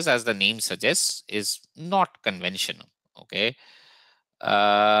reservoirs, as the name suggests, is not conventional. Okay.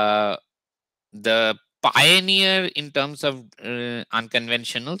 Uh, the pioneer in terms of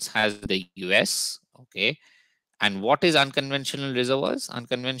unconventionals has been the US. Okay. And what is unconventional reservoirs?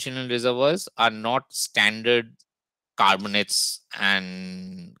 Unconventional reservoirs are not standard carbonates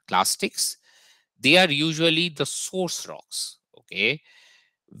and clastics. They are usually the source rocks. Okay.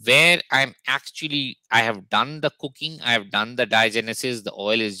 Where I have done the cooking, I have done the diagenesis, the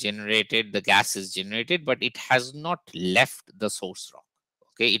oil is generated, the gas is generated, but it has not left the source rock.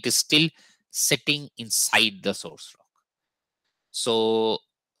 Okay. It is still sitting inside the source rock. So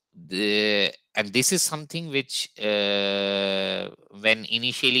and this is something which when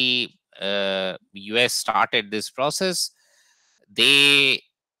initially US started this process, they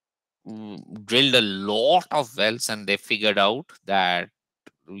drilled a lot of wells and they figured out that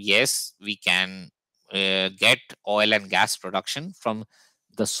yes, we can get oil and gas production from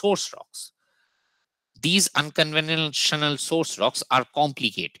the source rocks. These unconventional source rocks are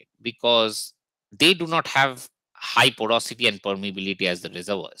complicated because they do not have high porosity and permeability as the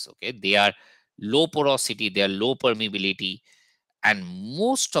reservoirs. Okay, they are low porosity, they are low permeability, and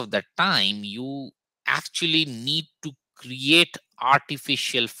most of the time you actually need to create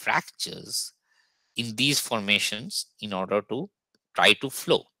artificial fractures in these formations in order to try to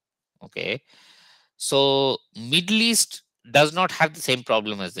flow. Okay, so Middle East does not have the same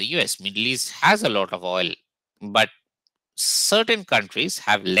problem as the US. Middle East has a lot of oil, but certain countries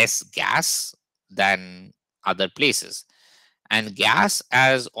have less gas than other places. And gas,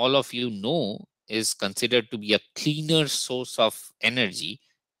 as all of you know, is considered to be a cleaner source of energy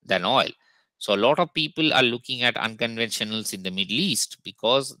than oil. So a lot of people are looking at unconventionals in the Middle East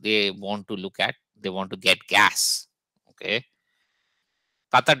because they want to get gas. Okay.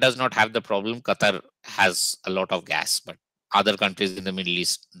 Qatar does not have the problem. Qatar has a lot of gas, but other countries in the Middle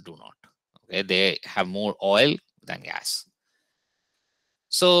East do not. Okay. They have more oil than gas.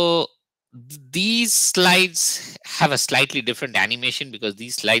 So these slides have a slightly different animation because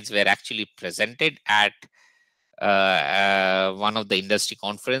these slides were actually presented at one of the industry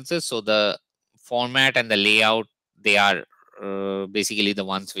conferences. So the format and the layout, they are basically the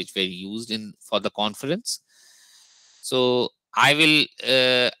ones which were used for the conference. So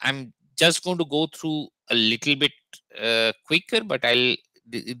I'm just going to go through a little bit quicker, but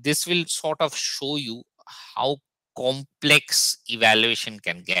this will sort of show you how complex evaluation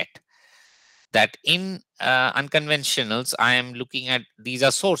can get. That in unconventionals, I am looking at, these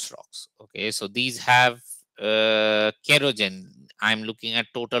are source rocks. Okay, so these have kerogen. I'm looking at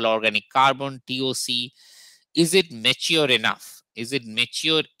total organic carbon, TOC. Is it mature enough? Is it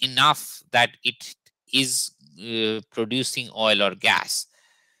mature enough that it is producing oil or gas?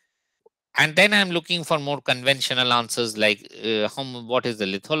 And then I'm looking for more conventional answers like what is the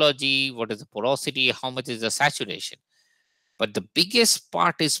lithology, what is the porosity, how much is the saturation. But the biggest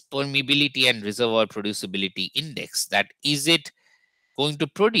part is permeability and reservoir producibility index. That is it going to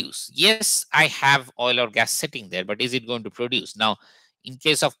produce? Yes, I have oil or gas sitting there, but is it going to produce? Now, in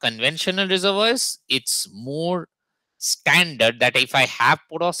case of conventional reservoirs, it's more standard that if I have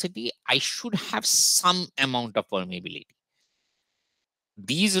porosity, I should have some amount of permeability.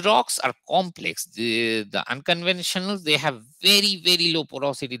 these rocks are complex. The unconventionals, they have very, very low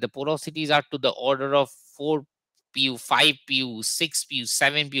porosity. The porosities are to the order of 4 pu, 5 pu, 6 pu,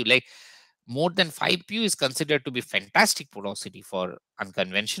 7 pu. Like more than 5 pu is considered to be fantastic porosity for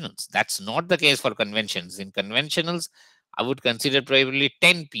unconventionals. That's not the case for conventions. In conventionals, I would consider probably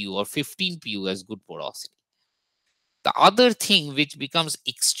 10 pu or 15 pu as good porosity. The other thing which becomes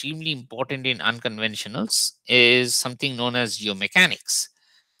extremely important in unconventionals is something known as geomechanics.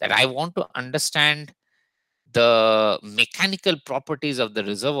 That I want to understand the mechanical properties of the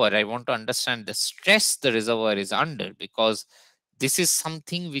reservoir. I want to understand the stress the reservoir is under, because this is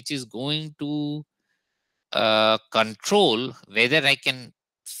something which is going to control whether I can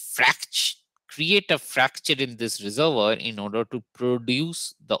create a fracture in this reservoir in order to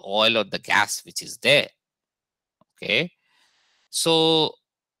produce the oil or the gas which is there. Okay. So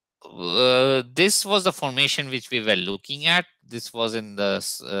this was the formation which we were looking at. This was in the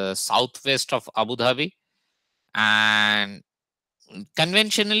southwest of Abu Dhabi. And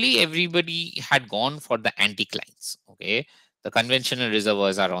conventionally, everybody had gone for the anticlines. Okay. The conventional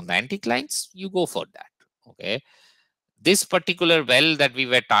reservoirs are on the anticlines. You go for that. Okay. This particular well that we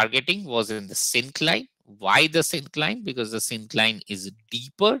were targeting was in the syncline. Why the syncline? Because the syncline is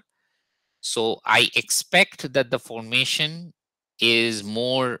deeper. So I expect that the formation is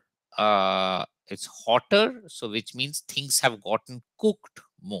more, it's hotter. So which means things have gotten cooked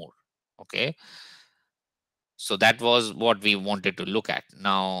more. Okay. So that was what we wanted to look at.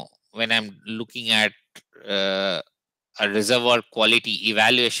 Now, when I'm looking at uh, a reservoir quality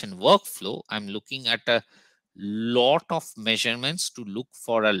evaluation workflow, I'm looking at a lot of measurements to look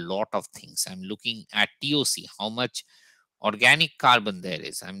for a lot of things. I'm looking at TOC, how much organic carbon there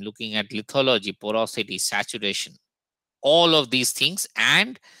is. I'm looking at lithology, porosity, saturation, all of these things.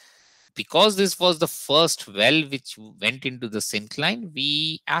 And because this was the first well which went into the syncline,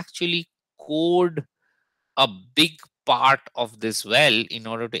 we actually cored a big part of this well in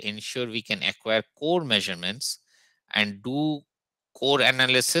order to ensure we can acquire core measurements and do core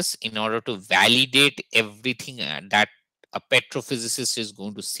analysis in order to validate everything that a petrophysicist is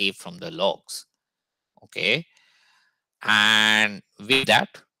going to say from the logs. Okay. And with that,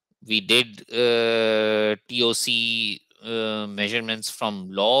 we did TOC measurements from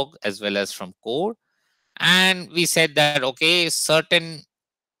log as well as from core. And we said that, okay, certain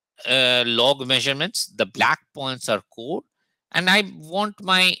log measurements, the black points are core, and I want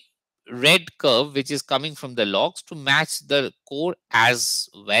my red curve, which is coming from the logs, to match the core as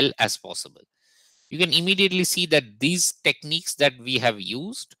well as possible. You can immediately see that these techniques that we have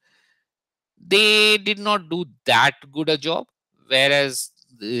used, they did not do that good a job, whereas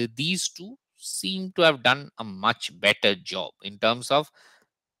these two seem to have done a much better job in terms of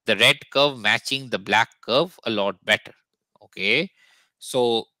the red curve matching the black curve a lot better. Okay.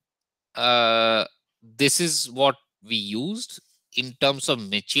 So uh, this is what we used in terms of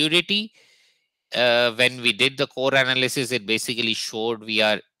maturity. When we did the core analysis, it basically showed we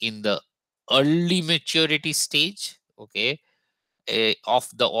are in the early maturity stage, okay, of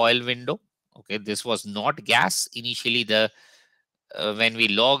the oil window. Okay, this was not gas. Initially, when we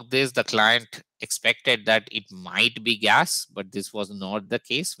logged this, the client expected that it might be gas, but this was not the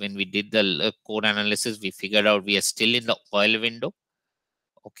case. When we did the core analysis, we figured out we are still in the oil window.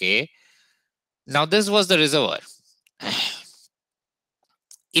 Okay. Now this was the reservoir.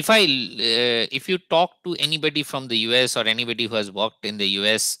 If you talk to anybody from the US or anybody who has worked in the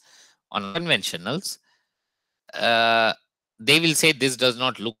US on unconventionals, they will say this does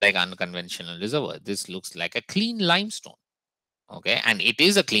not look like unconventional reservoir. This looks like a clean limestone. Okay, and it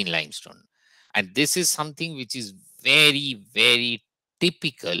is a clean limestone. And this is something which is very, very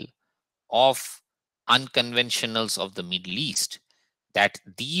typical of unconventionals of the Middle East, that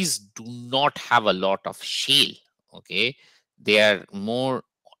these do not have a lot of shale. Okay, they are more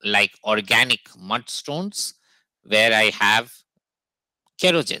like organic mudstones where I have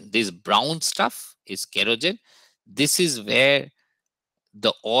kerogen. This brown stuff is kerogen. This is where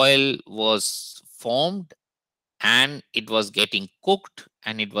the oil was formed and it was getting cooked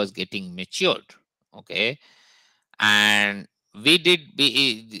and it was getting matured. Okay. And we did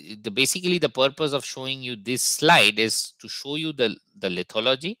basically the purpose of showing you this slide is to show you the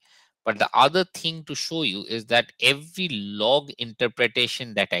lithology. But the other thing to show you is that every log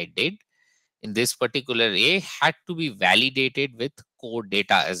interpretation that I did in this particular A had to be validated with core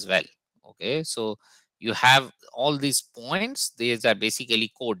data as well. Okay, so you have all these points, these are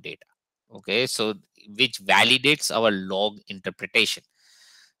basically core data. Okay, so which validates our log interpretation.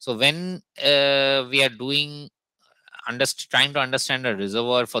 So when we are doing trying to understand a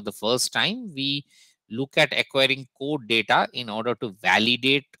reservoir for the first time, we look at acquiring code data in order to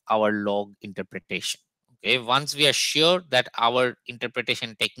validate our log interpretation. Okay, once we are sure that our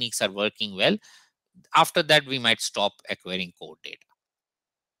interpretation techniques are working well, after that we might stop acquiring code data.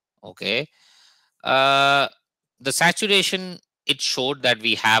 Okay, uh, the saturation, it showed that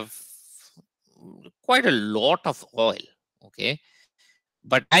we have quite a lot of oil. Okay,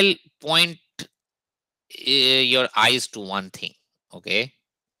 but I'll point your eyes to one thing. Okay,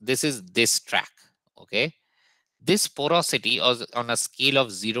 this is this track. Okay, this porosity is on a scale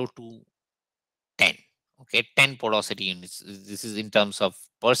of 0 to 10. Okay, 10 porosity units. This is in terms of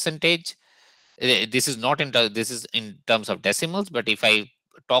percentage. This is not in this is in terms of decimals, but if I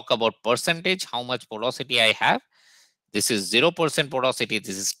talk about percentage, how much porosity I have, this is 0% porosity,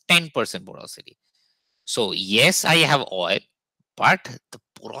 this is 10% porosity. So yes, I have oil, but the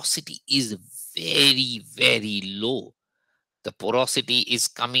porosity is very, very low. The porosity is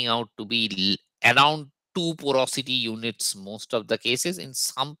coming out to be around 2 porosity units most of the cases. In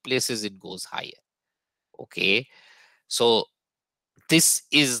some places it goes higher. Okay, so this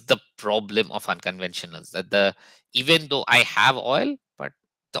is the problem of unconventionals, that the even though I have oil, but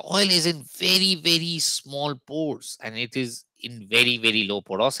the oil is in very, very small pores and it is in very, very low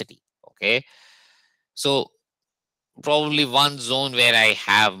porosity. Okay, so probably one zone where I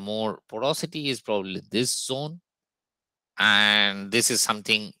have more porosity is probably this zone, and this is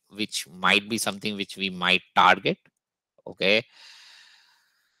something which might be something which we might target. Okay,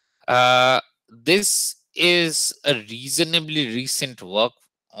 this is a reasonably recent work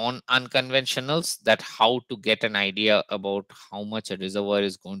on unconventionals, that how to get an idea about how much a reservoir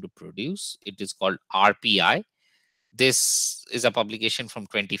is going to produce. It is called RPI. This is a publication from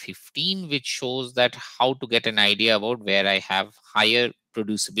 2015 which shows that how to get an idea about where I have higher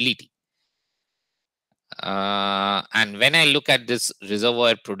producibility. And when I look at this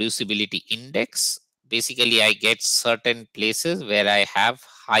reservoir producibility index, basically I get certain places where I have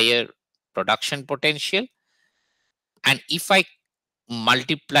higher production potential. And if I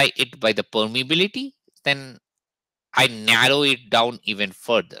multiply it by the permeability, then I narrow it down even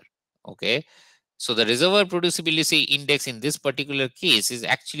further. Okay. So the reservoir producibility index in this particular case is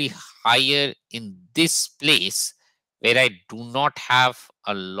actually higher in this place where I do not have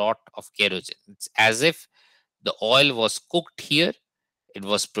a lot of kerosene. It's as if the oil was cooked here, it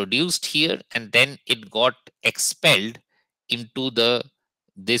was produced here, and then it got expelled into the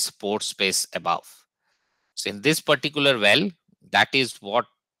this pore space above. So in this particular well, that is what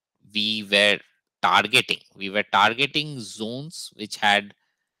we were targeting. We were targeting zones which had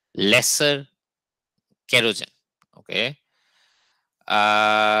lesser kerosene. Okay.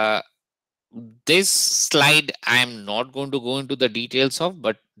 Uh, this slide I am not going to go into the details of,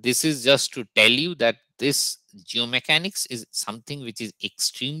 but this is just to tell you that this geomechanics is something which is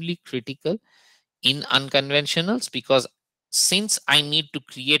extremely critical in unconventionals, because since I need to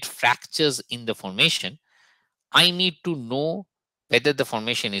create fractures in the formation, I need to know whether the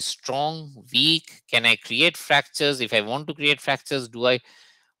formation is strong, weak. Can I create fractures? If I want to create fractures, do I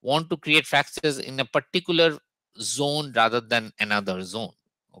want to create fractures in a particular zone rather than another zone?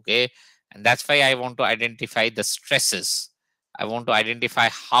 Okay, and that's why I want to identify the stresses. I want to identify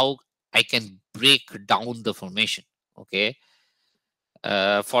how I can break down the formation. Okay,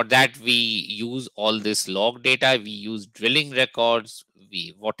 for that we use all this log data, we use drilling records,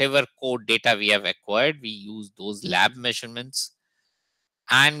 we whatever code data we have acquired, we use those lab measurements,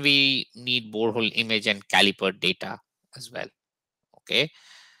 and we need borehole image and caliper data as well. Okay,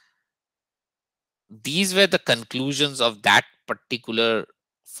 these were the conclusions of that particular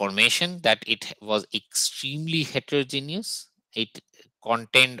formation, that it was extremely heterogeneous. It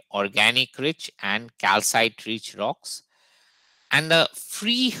contained organic rich and calcite rich rocks, and the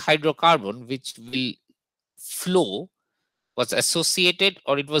free hydrocarbon which will flow was associated,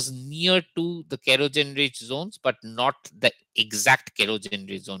 or it was near to the kerogen rich zones, but not the exact kerogen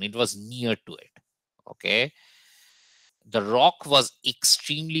rich zone. It was near to it. Okay, the rock was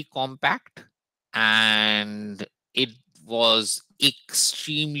extremely compact and it was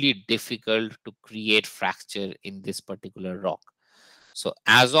extremely difficult to create fracture in this particular rock. So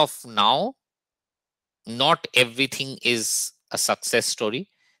as of now, not everything is a success story.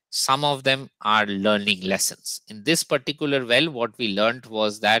 Some of them are learning lessons. In this particular well, what we learned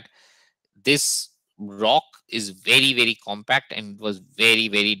was that this rock is very, very compact and it was very,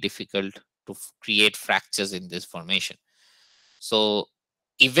 very difficult to create fractures in this formation. So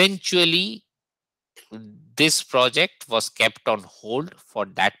eventually, this project was kept on hold for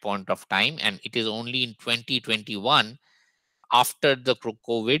that point of time, and it is only in 2021, after the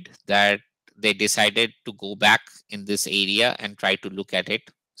COVID, that they decided to go back in this area and try to look at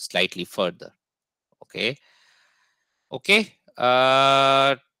it slightly further. Okay. Okay.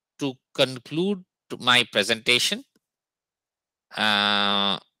 To conclude my presentation,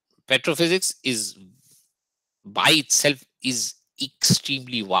 petrophysics is by itself is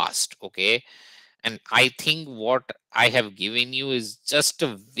extremely vast. Okay. And I think what I have given you is just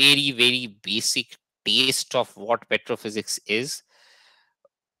a very, very basic taste of what petrophysics is.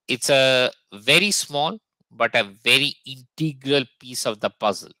 It's a very small but a very integral piece of the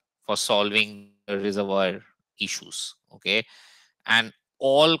puzzle for solving the reservoir issues. Okay. And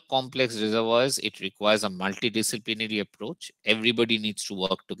all complex reservoirs, it requires a multidisciplinary approach. Everybody needs to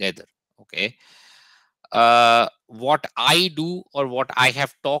work together. Okay. What I do or what I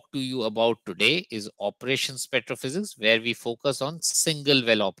have talked to you about today is operations petrophysics, where we focus on single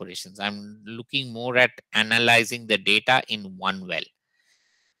well operations. I'm looking more at analyzing the data in one well.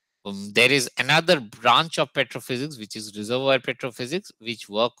 There is another branch of petrophysics, which is reservoir petrophysics, which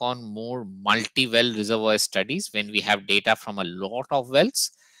work on more multi-well reservoir studies. When we have data from a lot of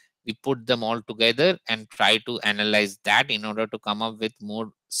wells, we put them all together and try to analyze that in order to come up with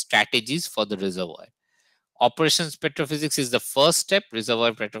more strategies for the reservoir. Operations petrophysics is the first step.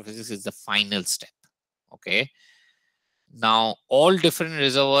 Reservoir petrophysics is the final step. Okay. Now, all different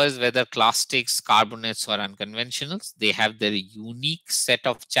reservoirs, whether clastics, carbonates, or unconventionals, they have their unique set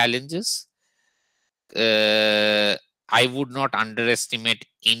of challenges. I would not underestimate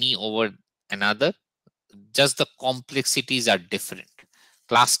any over another. Just the complexities are different.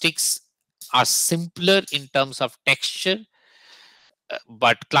 Clastics are simpler in terms of texture,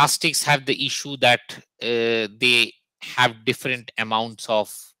 but clastics have the issue that they have different amounts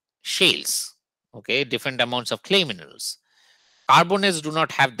of shales, okay, different amounts of clay minerals. Carbonates do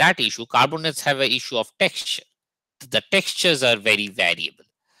not have that issue. Carbonates have an issue of texture. The textures are very variable.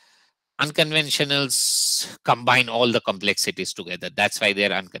 Unconventionals combine all the complexities together. That's why they're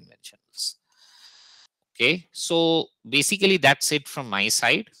unconventionals. Okay, so basically that's it from my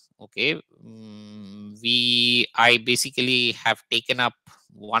side. Okay, I basically have taken up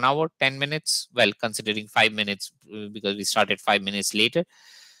 1 hour 10 minutes, well, considering 5 minutes because we started 5 minutes later.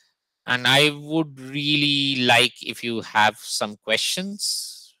 And I would really like if you have some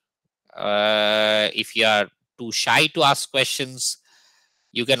questions. If you are too shy to ask questions,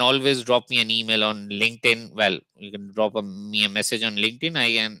 you can always drop me an email on LinkedIn. Well, you can drop me a message on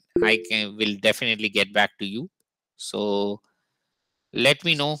LinkedIn. Will definitely get back to you. So let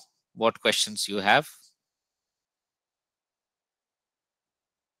me know what questions you have.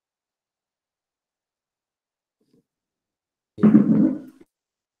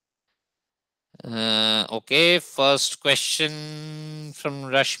 Okay, first question from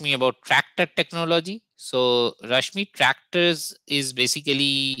Rashmi about tractor technology. So Rashmi, tractors is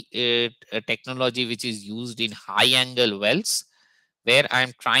basically a technology which is used in high angle wells, where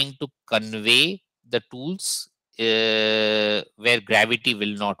I'm trying to convey the tools where gravity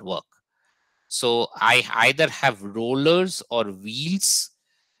will not work. So I either have rollers or wheels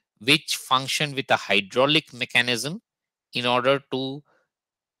which function with a hydraulic mechanism in order to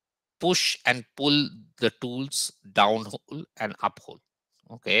push and pull the tools downhole and uphole.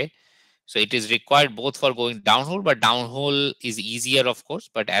 Okay. So it is required both for going downhole, but downhole is easier, of course.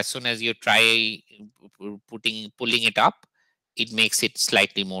 But as soon as you try pulling it up, it makes it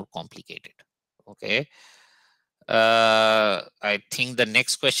slightly more complicated. Okay. I think the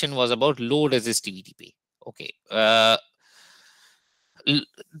next question was about low resistivity pay. Okay.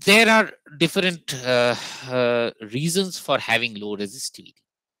 There are different reasons for having low resistivity.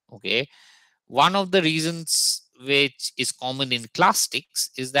 Okay. One of the reasons which is common in clastics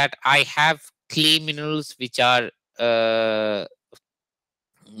is that I have clay minerals uh,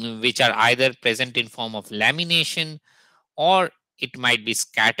 which are either present in form of lamination, or it might be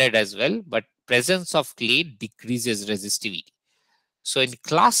scattered as well, but presence of clay decreases resistivity. So in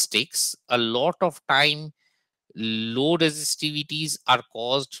clastics, a lot of time low resistivities are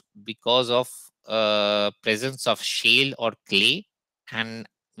caused because of presence of shale or clay, and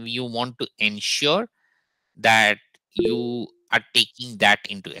you want to ensure that you are taking that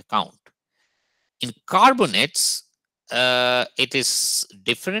into account. In carbonates, it is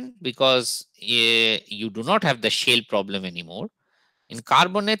different because you do not have the shale problem anymore. In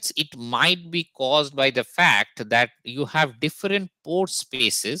carbonates, it might be caused by the fact that you have different pore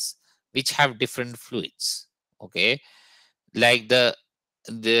spaces which have different fluids. Okay, like the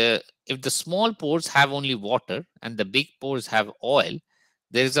if the small pores have only water and the big pores have oil,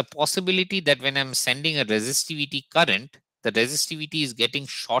 there is a possibility that when I'm sending a resistivity current, the resistivity is getting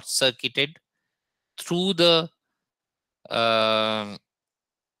short circuited through uh,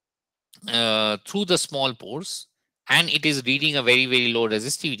 through the small pores, and it is reading a very, very low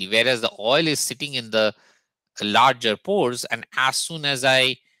resistivity, whereas the oil is sitting in the larger pores, and as soon as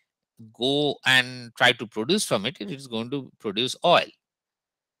I go and try to produce from it, it is going to produce oil.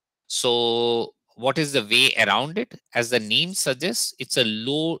 So what is the way around it? As the name suggests, it's a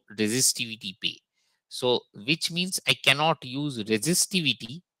low resistivity pay. So which means I cannot use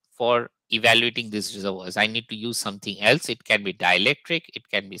resistivity for evaluating these reservoirs. I need to use something else. It can be dielectric, it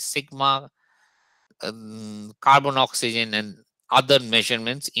can be sigma, carbon, oxygen, and other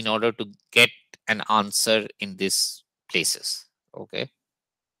measurements in order to get an answer in these places. Okay.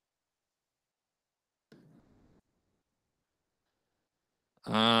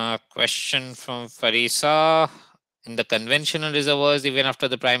 Question from Farisa. In the conventional reservoirs, even after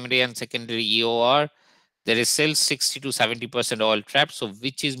the primary and secondary EOR, there is still 60 to 70% oil trapped. So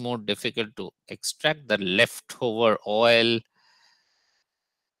which is more difficult to extract, the leftover oil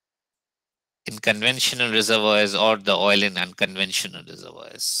in conventional reservoirs or the oil in unconventional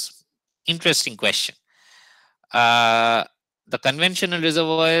reservoirs? Interesting question. The conventional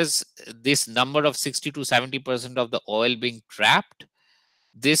reservoirs, this number of 60 to 70% of the oil being trapped,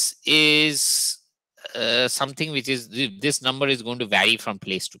 this is something which is, this number is going to vary from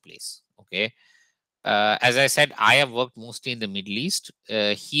place to place. Okay. As I said, I have worked mostly in the Middle East.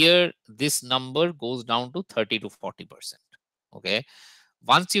 Here, this number goes down to 30 to 40%. Okay.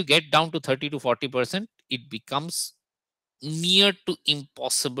 Once you get down to 30 to 40%, it becomes near to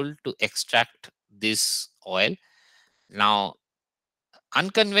impossible to extract this oil. Now,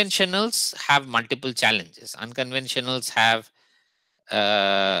 unconventionals have multiple challenges. Unconventionals have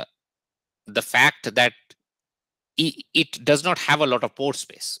the fact that it does not have a lot of pore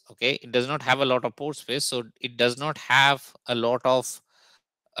space. Okay, it does not have a lot of pore space, so it does not have a lot of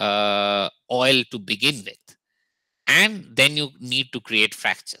oil to begin with, and then you need to create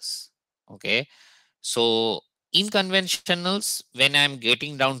fractures. Okay, so in conventionals, when I'm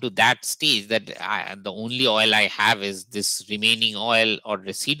getting down to that stage that the only oil I have is this remaining oil or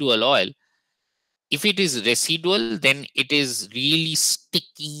residual oil, if it is residual, then it is really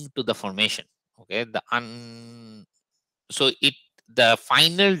sticking to the formation. Okay, so the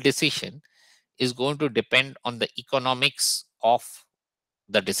final decision is going to depend on the economics of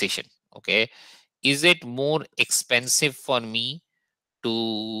the decision. Okay, is it more expensive for me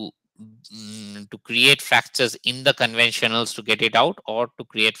to to create fractures in the conventionals to get it out, or to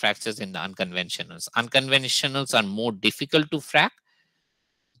create fractures in the unconventionals? Unconventionals are more difficult to frack,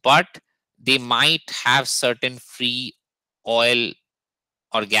 but they might have certain free oil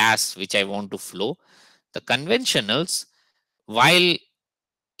or gas which I want to flow. The conventionals, while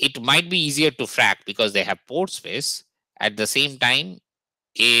it might be easier to frack because they have pore space, at the same time,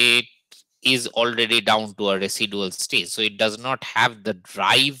 it is already down to a residual stage. So it does not have the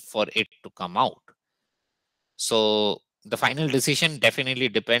drive for it to come out. So the final decision definitely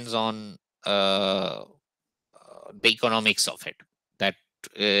depends on the economics of it. That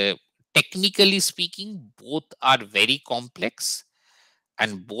technically speaking, both are very complex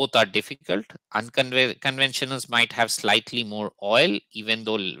and both are difficult. Unconventionals might have slightly more oil, even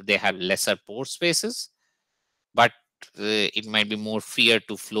though they have lesser pore spaces, but it might be more freer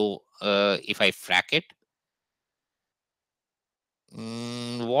to flow if I frack it.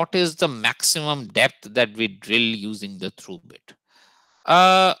 What is the maximum depth that we drill using the through bit?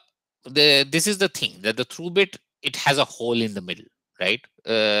 This is the thing, that the through bit, it has a hole in the middle, right?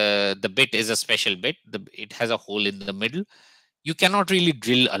 The bit is a special bit. It has a hole in the middle. You cannot really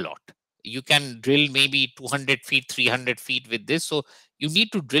drill a lot. You can drill maybe 200 feet, 300 feet with this. So you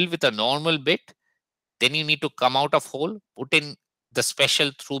need to drill with a normal bit. Then you need to come out of hole, put in the special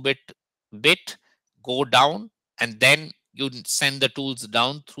through bit, go down, and then you send the tools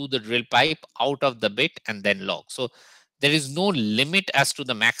down through the drill pipe out of the bit and then log. So there is no limit as to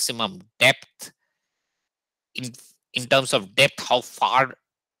the maximum depth in terms of depth, how far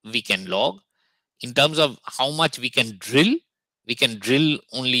we can log. In terms of how much we can drill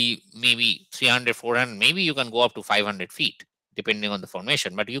only maybe 300, 400, maybe you can go up to 500 feet, depending on the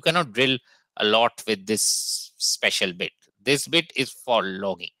formation, but you cannot drill a lot with this special bit. This bit is for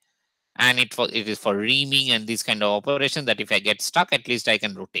logging, and it is for reaming and these kind of operations, that if I get stuck, at least I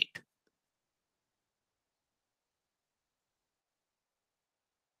can rotate.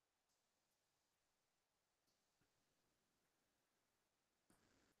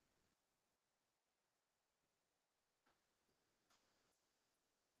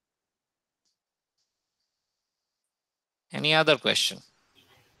 Any other question?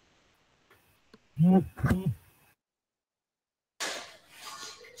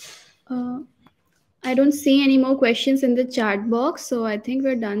 I don't see any more questions in the chat box, so I think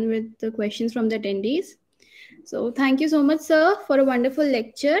we're done with the questions from the attendees. So, thank you so much, sir, for a wonderful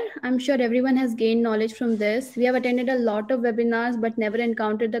lecture. I'm sure everyone has gained knowledge from this. We have attended a lot of webinars but never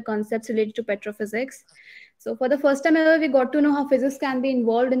encountered the concepts related to petrophysics. So, for the first time ever, we got to know how physics can be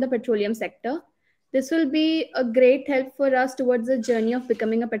involved in the petroleum sector. This will be a great help for us towards the journey of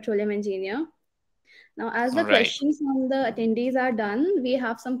becoming a petroleum engineer. Now, as the Right. questions from the attendees are done, we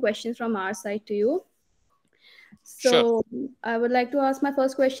have some questions from our side to you. Sure. So I would like to ask my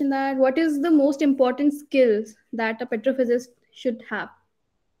first question that what is the most important skills that a petrophysicist should have?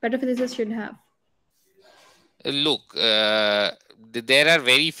 Petrophysicist should have. Look, there are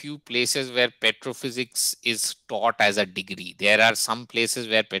very few places where petrophysics is taught as a degree. There are some places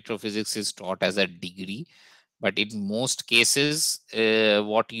where petrophysics is taught as a degree, but in most cases,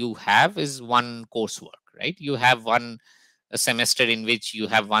 what you have is one coursework, right? You have one semester in which you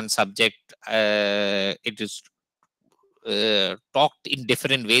have one subject. It is talked in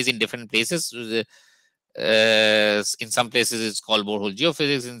different ways in different places. In some places it's called borehole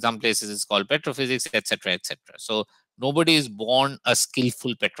geophysics, in some places it's called petrophysics, etc., etc. So nobody is born a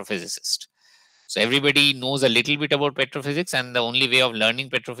skillful petrophysicist. So everybody knows a little bit about petrophysics, and the only way of learning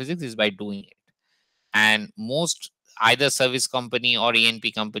petrophysics is by doing it. And most either service company or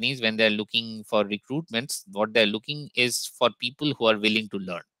E&P companies, when they're looking for recruitments, what they're looking is for people who are willing to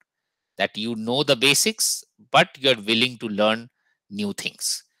learn, that you know the basics, but you're willing to learn new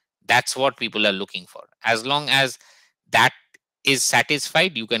things. That's what people are looking for. As long as that is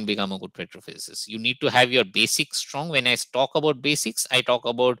satisfied, you can become a good petrophysicist. You need to have your basics strong. When I talk about basics, I talk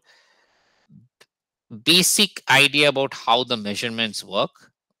about basic idea about how the measurements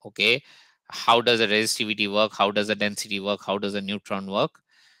work. Okay. How does the resistivity work? How does the density work? How does a neutron work?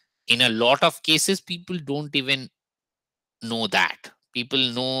 In a lot of cases, people don't even know that. People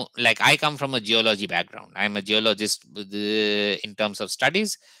know, like, I come from a geology background. I'm a geologist in terms of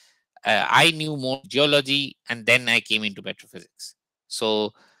studies. I knew more geology, and then I came into petrophysics.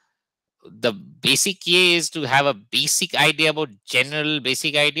 So the basic key is to have a basic idea about general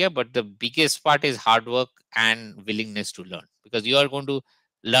basic idea, but the biggest part is hard work and willingness to learn, because you are going to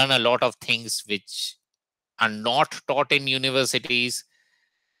learn a lot of things which are not taught in universities,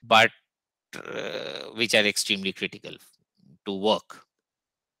 but which are extremely critical to work.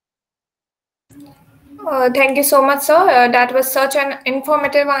 Thank you so much, sir. That was such an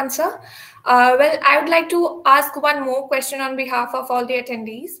informative answer. Well, I would like to ask one more question on behalf of all the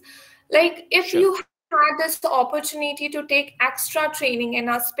attendees. Like, if Sure. you had this opportunity to take extra training in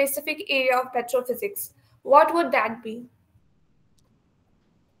a specific area of petrophysics, what would that be?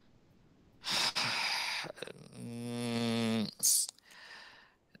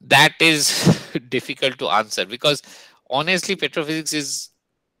 That is difficult to answer, because honestly petrophysics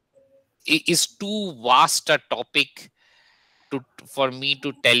is too vast a topic for me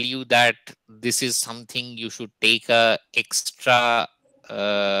to tell you that this is something you should take a extra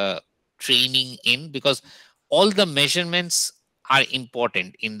uh, training in, because all the measurements are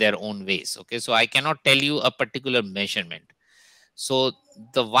important in their own ways. Okay, so I cannot tell you a particular measurement. So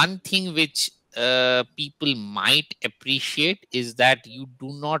the one thing which people might appreciate is that you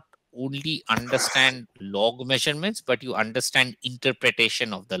do not only understand log measurements, but you understand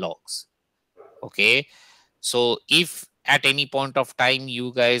interpretation of the logs. Okay, so if at any point of time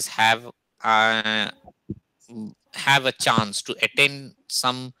you guys have a chance to attend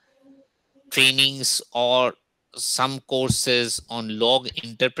some trainings or some courses on log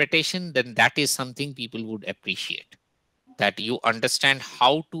interpretation, then that is something people would appreciate, that you understand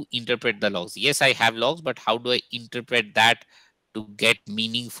how to interpret the logs. Yes, I have logs, but how do I interpret that to get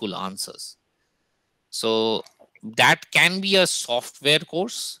meaningful answers? So that can be a software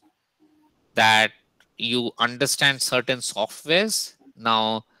course, that you understand certain softwares.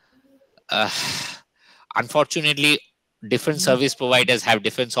 Now, uh, unfortunately, different service providers have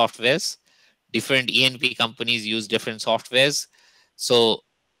different softwares. Different E&P companies use different softwares. So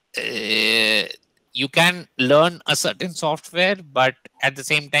you can learn a certain software, but at the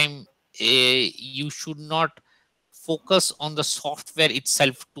same time, you should not focus on the software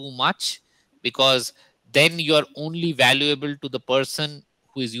itself too much, because then you are only valuable to the person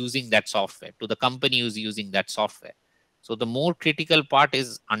who is using that software, to the company who is using that software. So the more critical part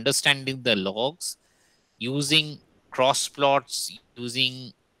is understanding the logs, using cross plots,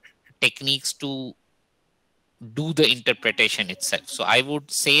 using techniques to do the interpretation itself. So I would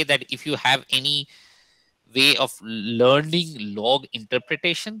say that if you have any way of learning log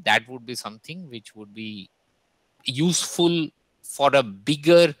interpretation, that would be something which would be useful for a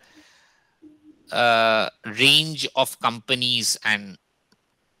bigger range of companies, and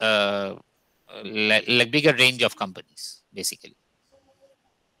uh, like bigger range of companies basically.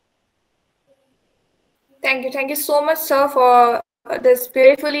 Thank you so much, sir, for this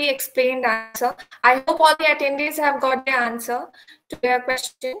beautifully explained answer. I hope all the attendees have got their answer to their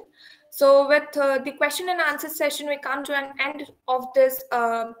question. So with the question and answer session, we come to an end of this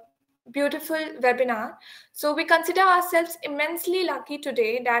beautiful webinar. So we consider ourselves immensely lucky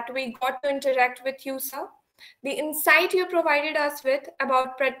today that we got to interact with you, sir. The insight you provided us with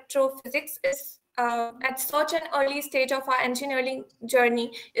about petrophysics is at such an early stage of our engineering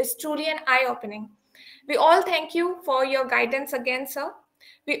journey is truly an eye-opening. We all thank you for your guidance again, sir.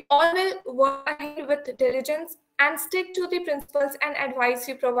 We all will work ahead with diligence and stick to the principles and advice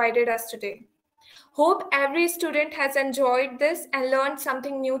you provided us today. Hope every student has enjoyed this and learned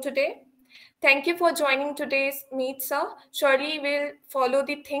something new today. Thank you for joining today's meet, sir. Surely we'll follow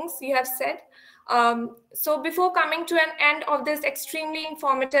the things you have said. So before coming to an end of this extremely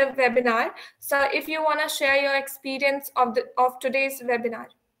informative webinar, sir, if you want to share your experience of today's webinar.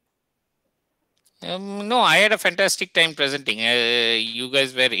 No, I had a fantastic time presenting. You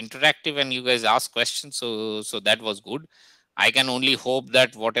guys were interactive and you guys asked questions, so that was good. I can only hope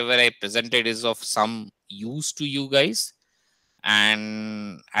that whatever I presented is of some use to you guys.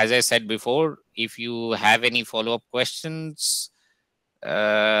 And as I said before, if you have any follow-up questions,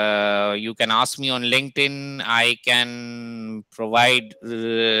 you can ask me on LinkedIn. I can provide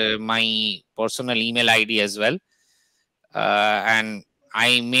my personal email ID as well. And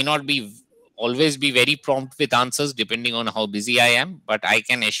I may not always be very prompt with answers depending on how busy I am, but I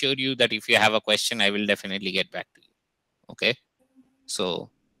can assure you that if you have a question, I will definitely get back to you. Okay.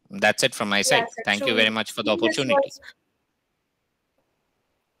 So that's it from my side. Thank you very much for the opportunity.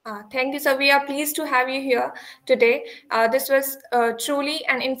 Thank you, sir. We are pleased to have you here today. This was truly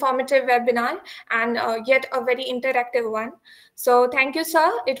an informative webinar and yet a very interactive one. So thank you,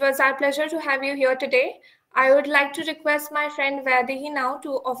 sir. It was our pleasure to have you here today. I would like to request my friend Vaidehi now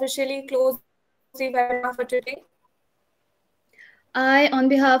to officially close the webinar for today. I, on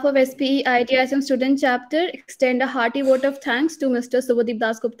behalf of SPE ITISM Student Chapter, extend a hearty vote of thanks to Mr. Suvodip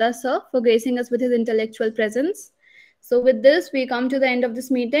Dasgupta, sir, for gracing us with his intellectual presence. So with this, we come to the end of this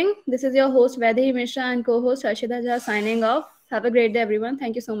meeting. This is your host, Vaidehi Mishra, and co-host Harshita Jha signing off. Have a great day, everyone.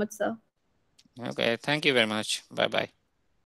 Thank you so much, sir. Okay, thank you very much. Bye-bye.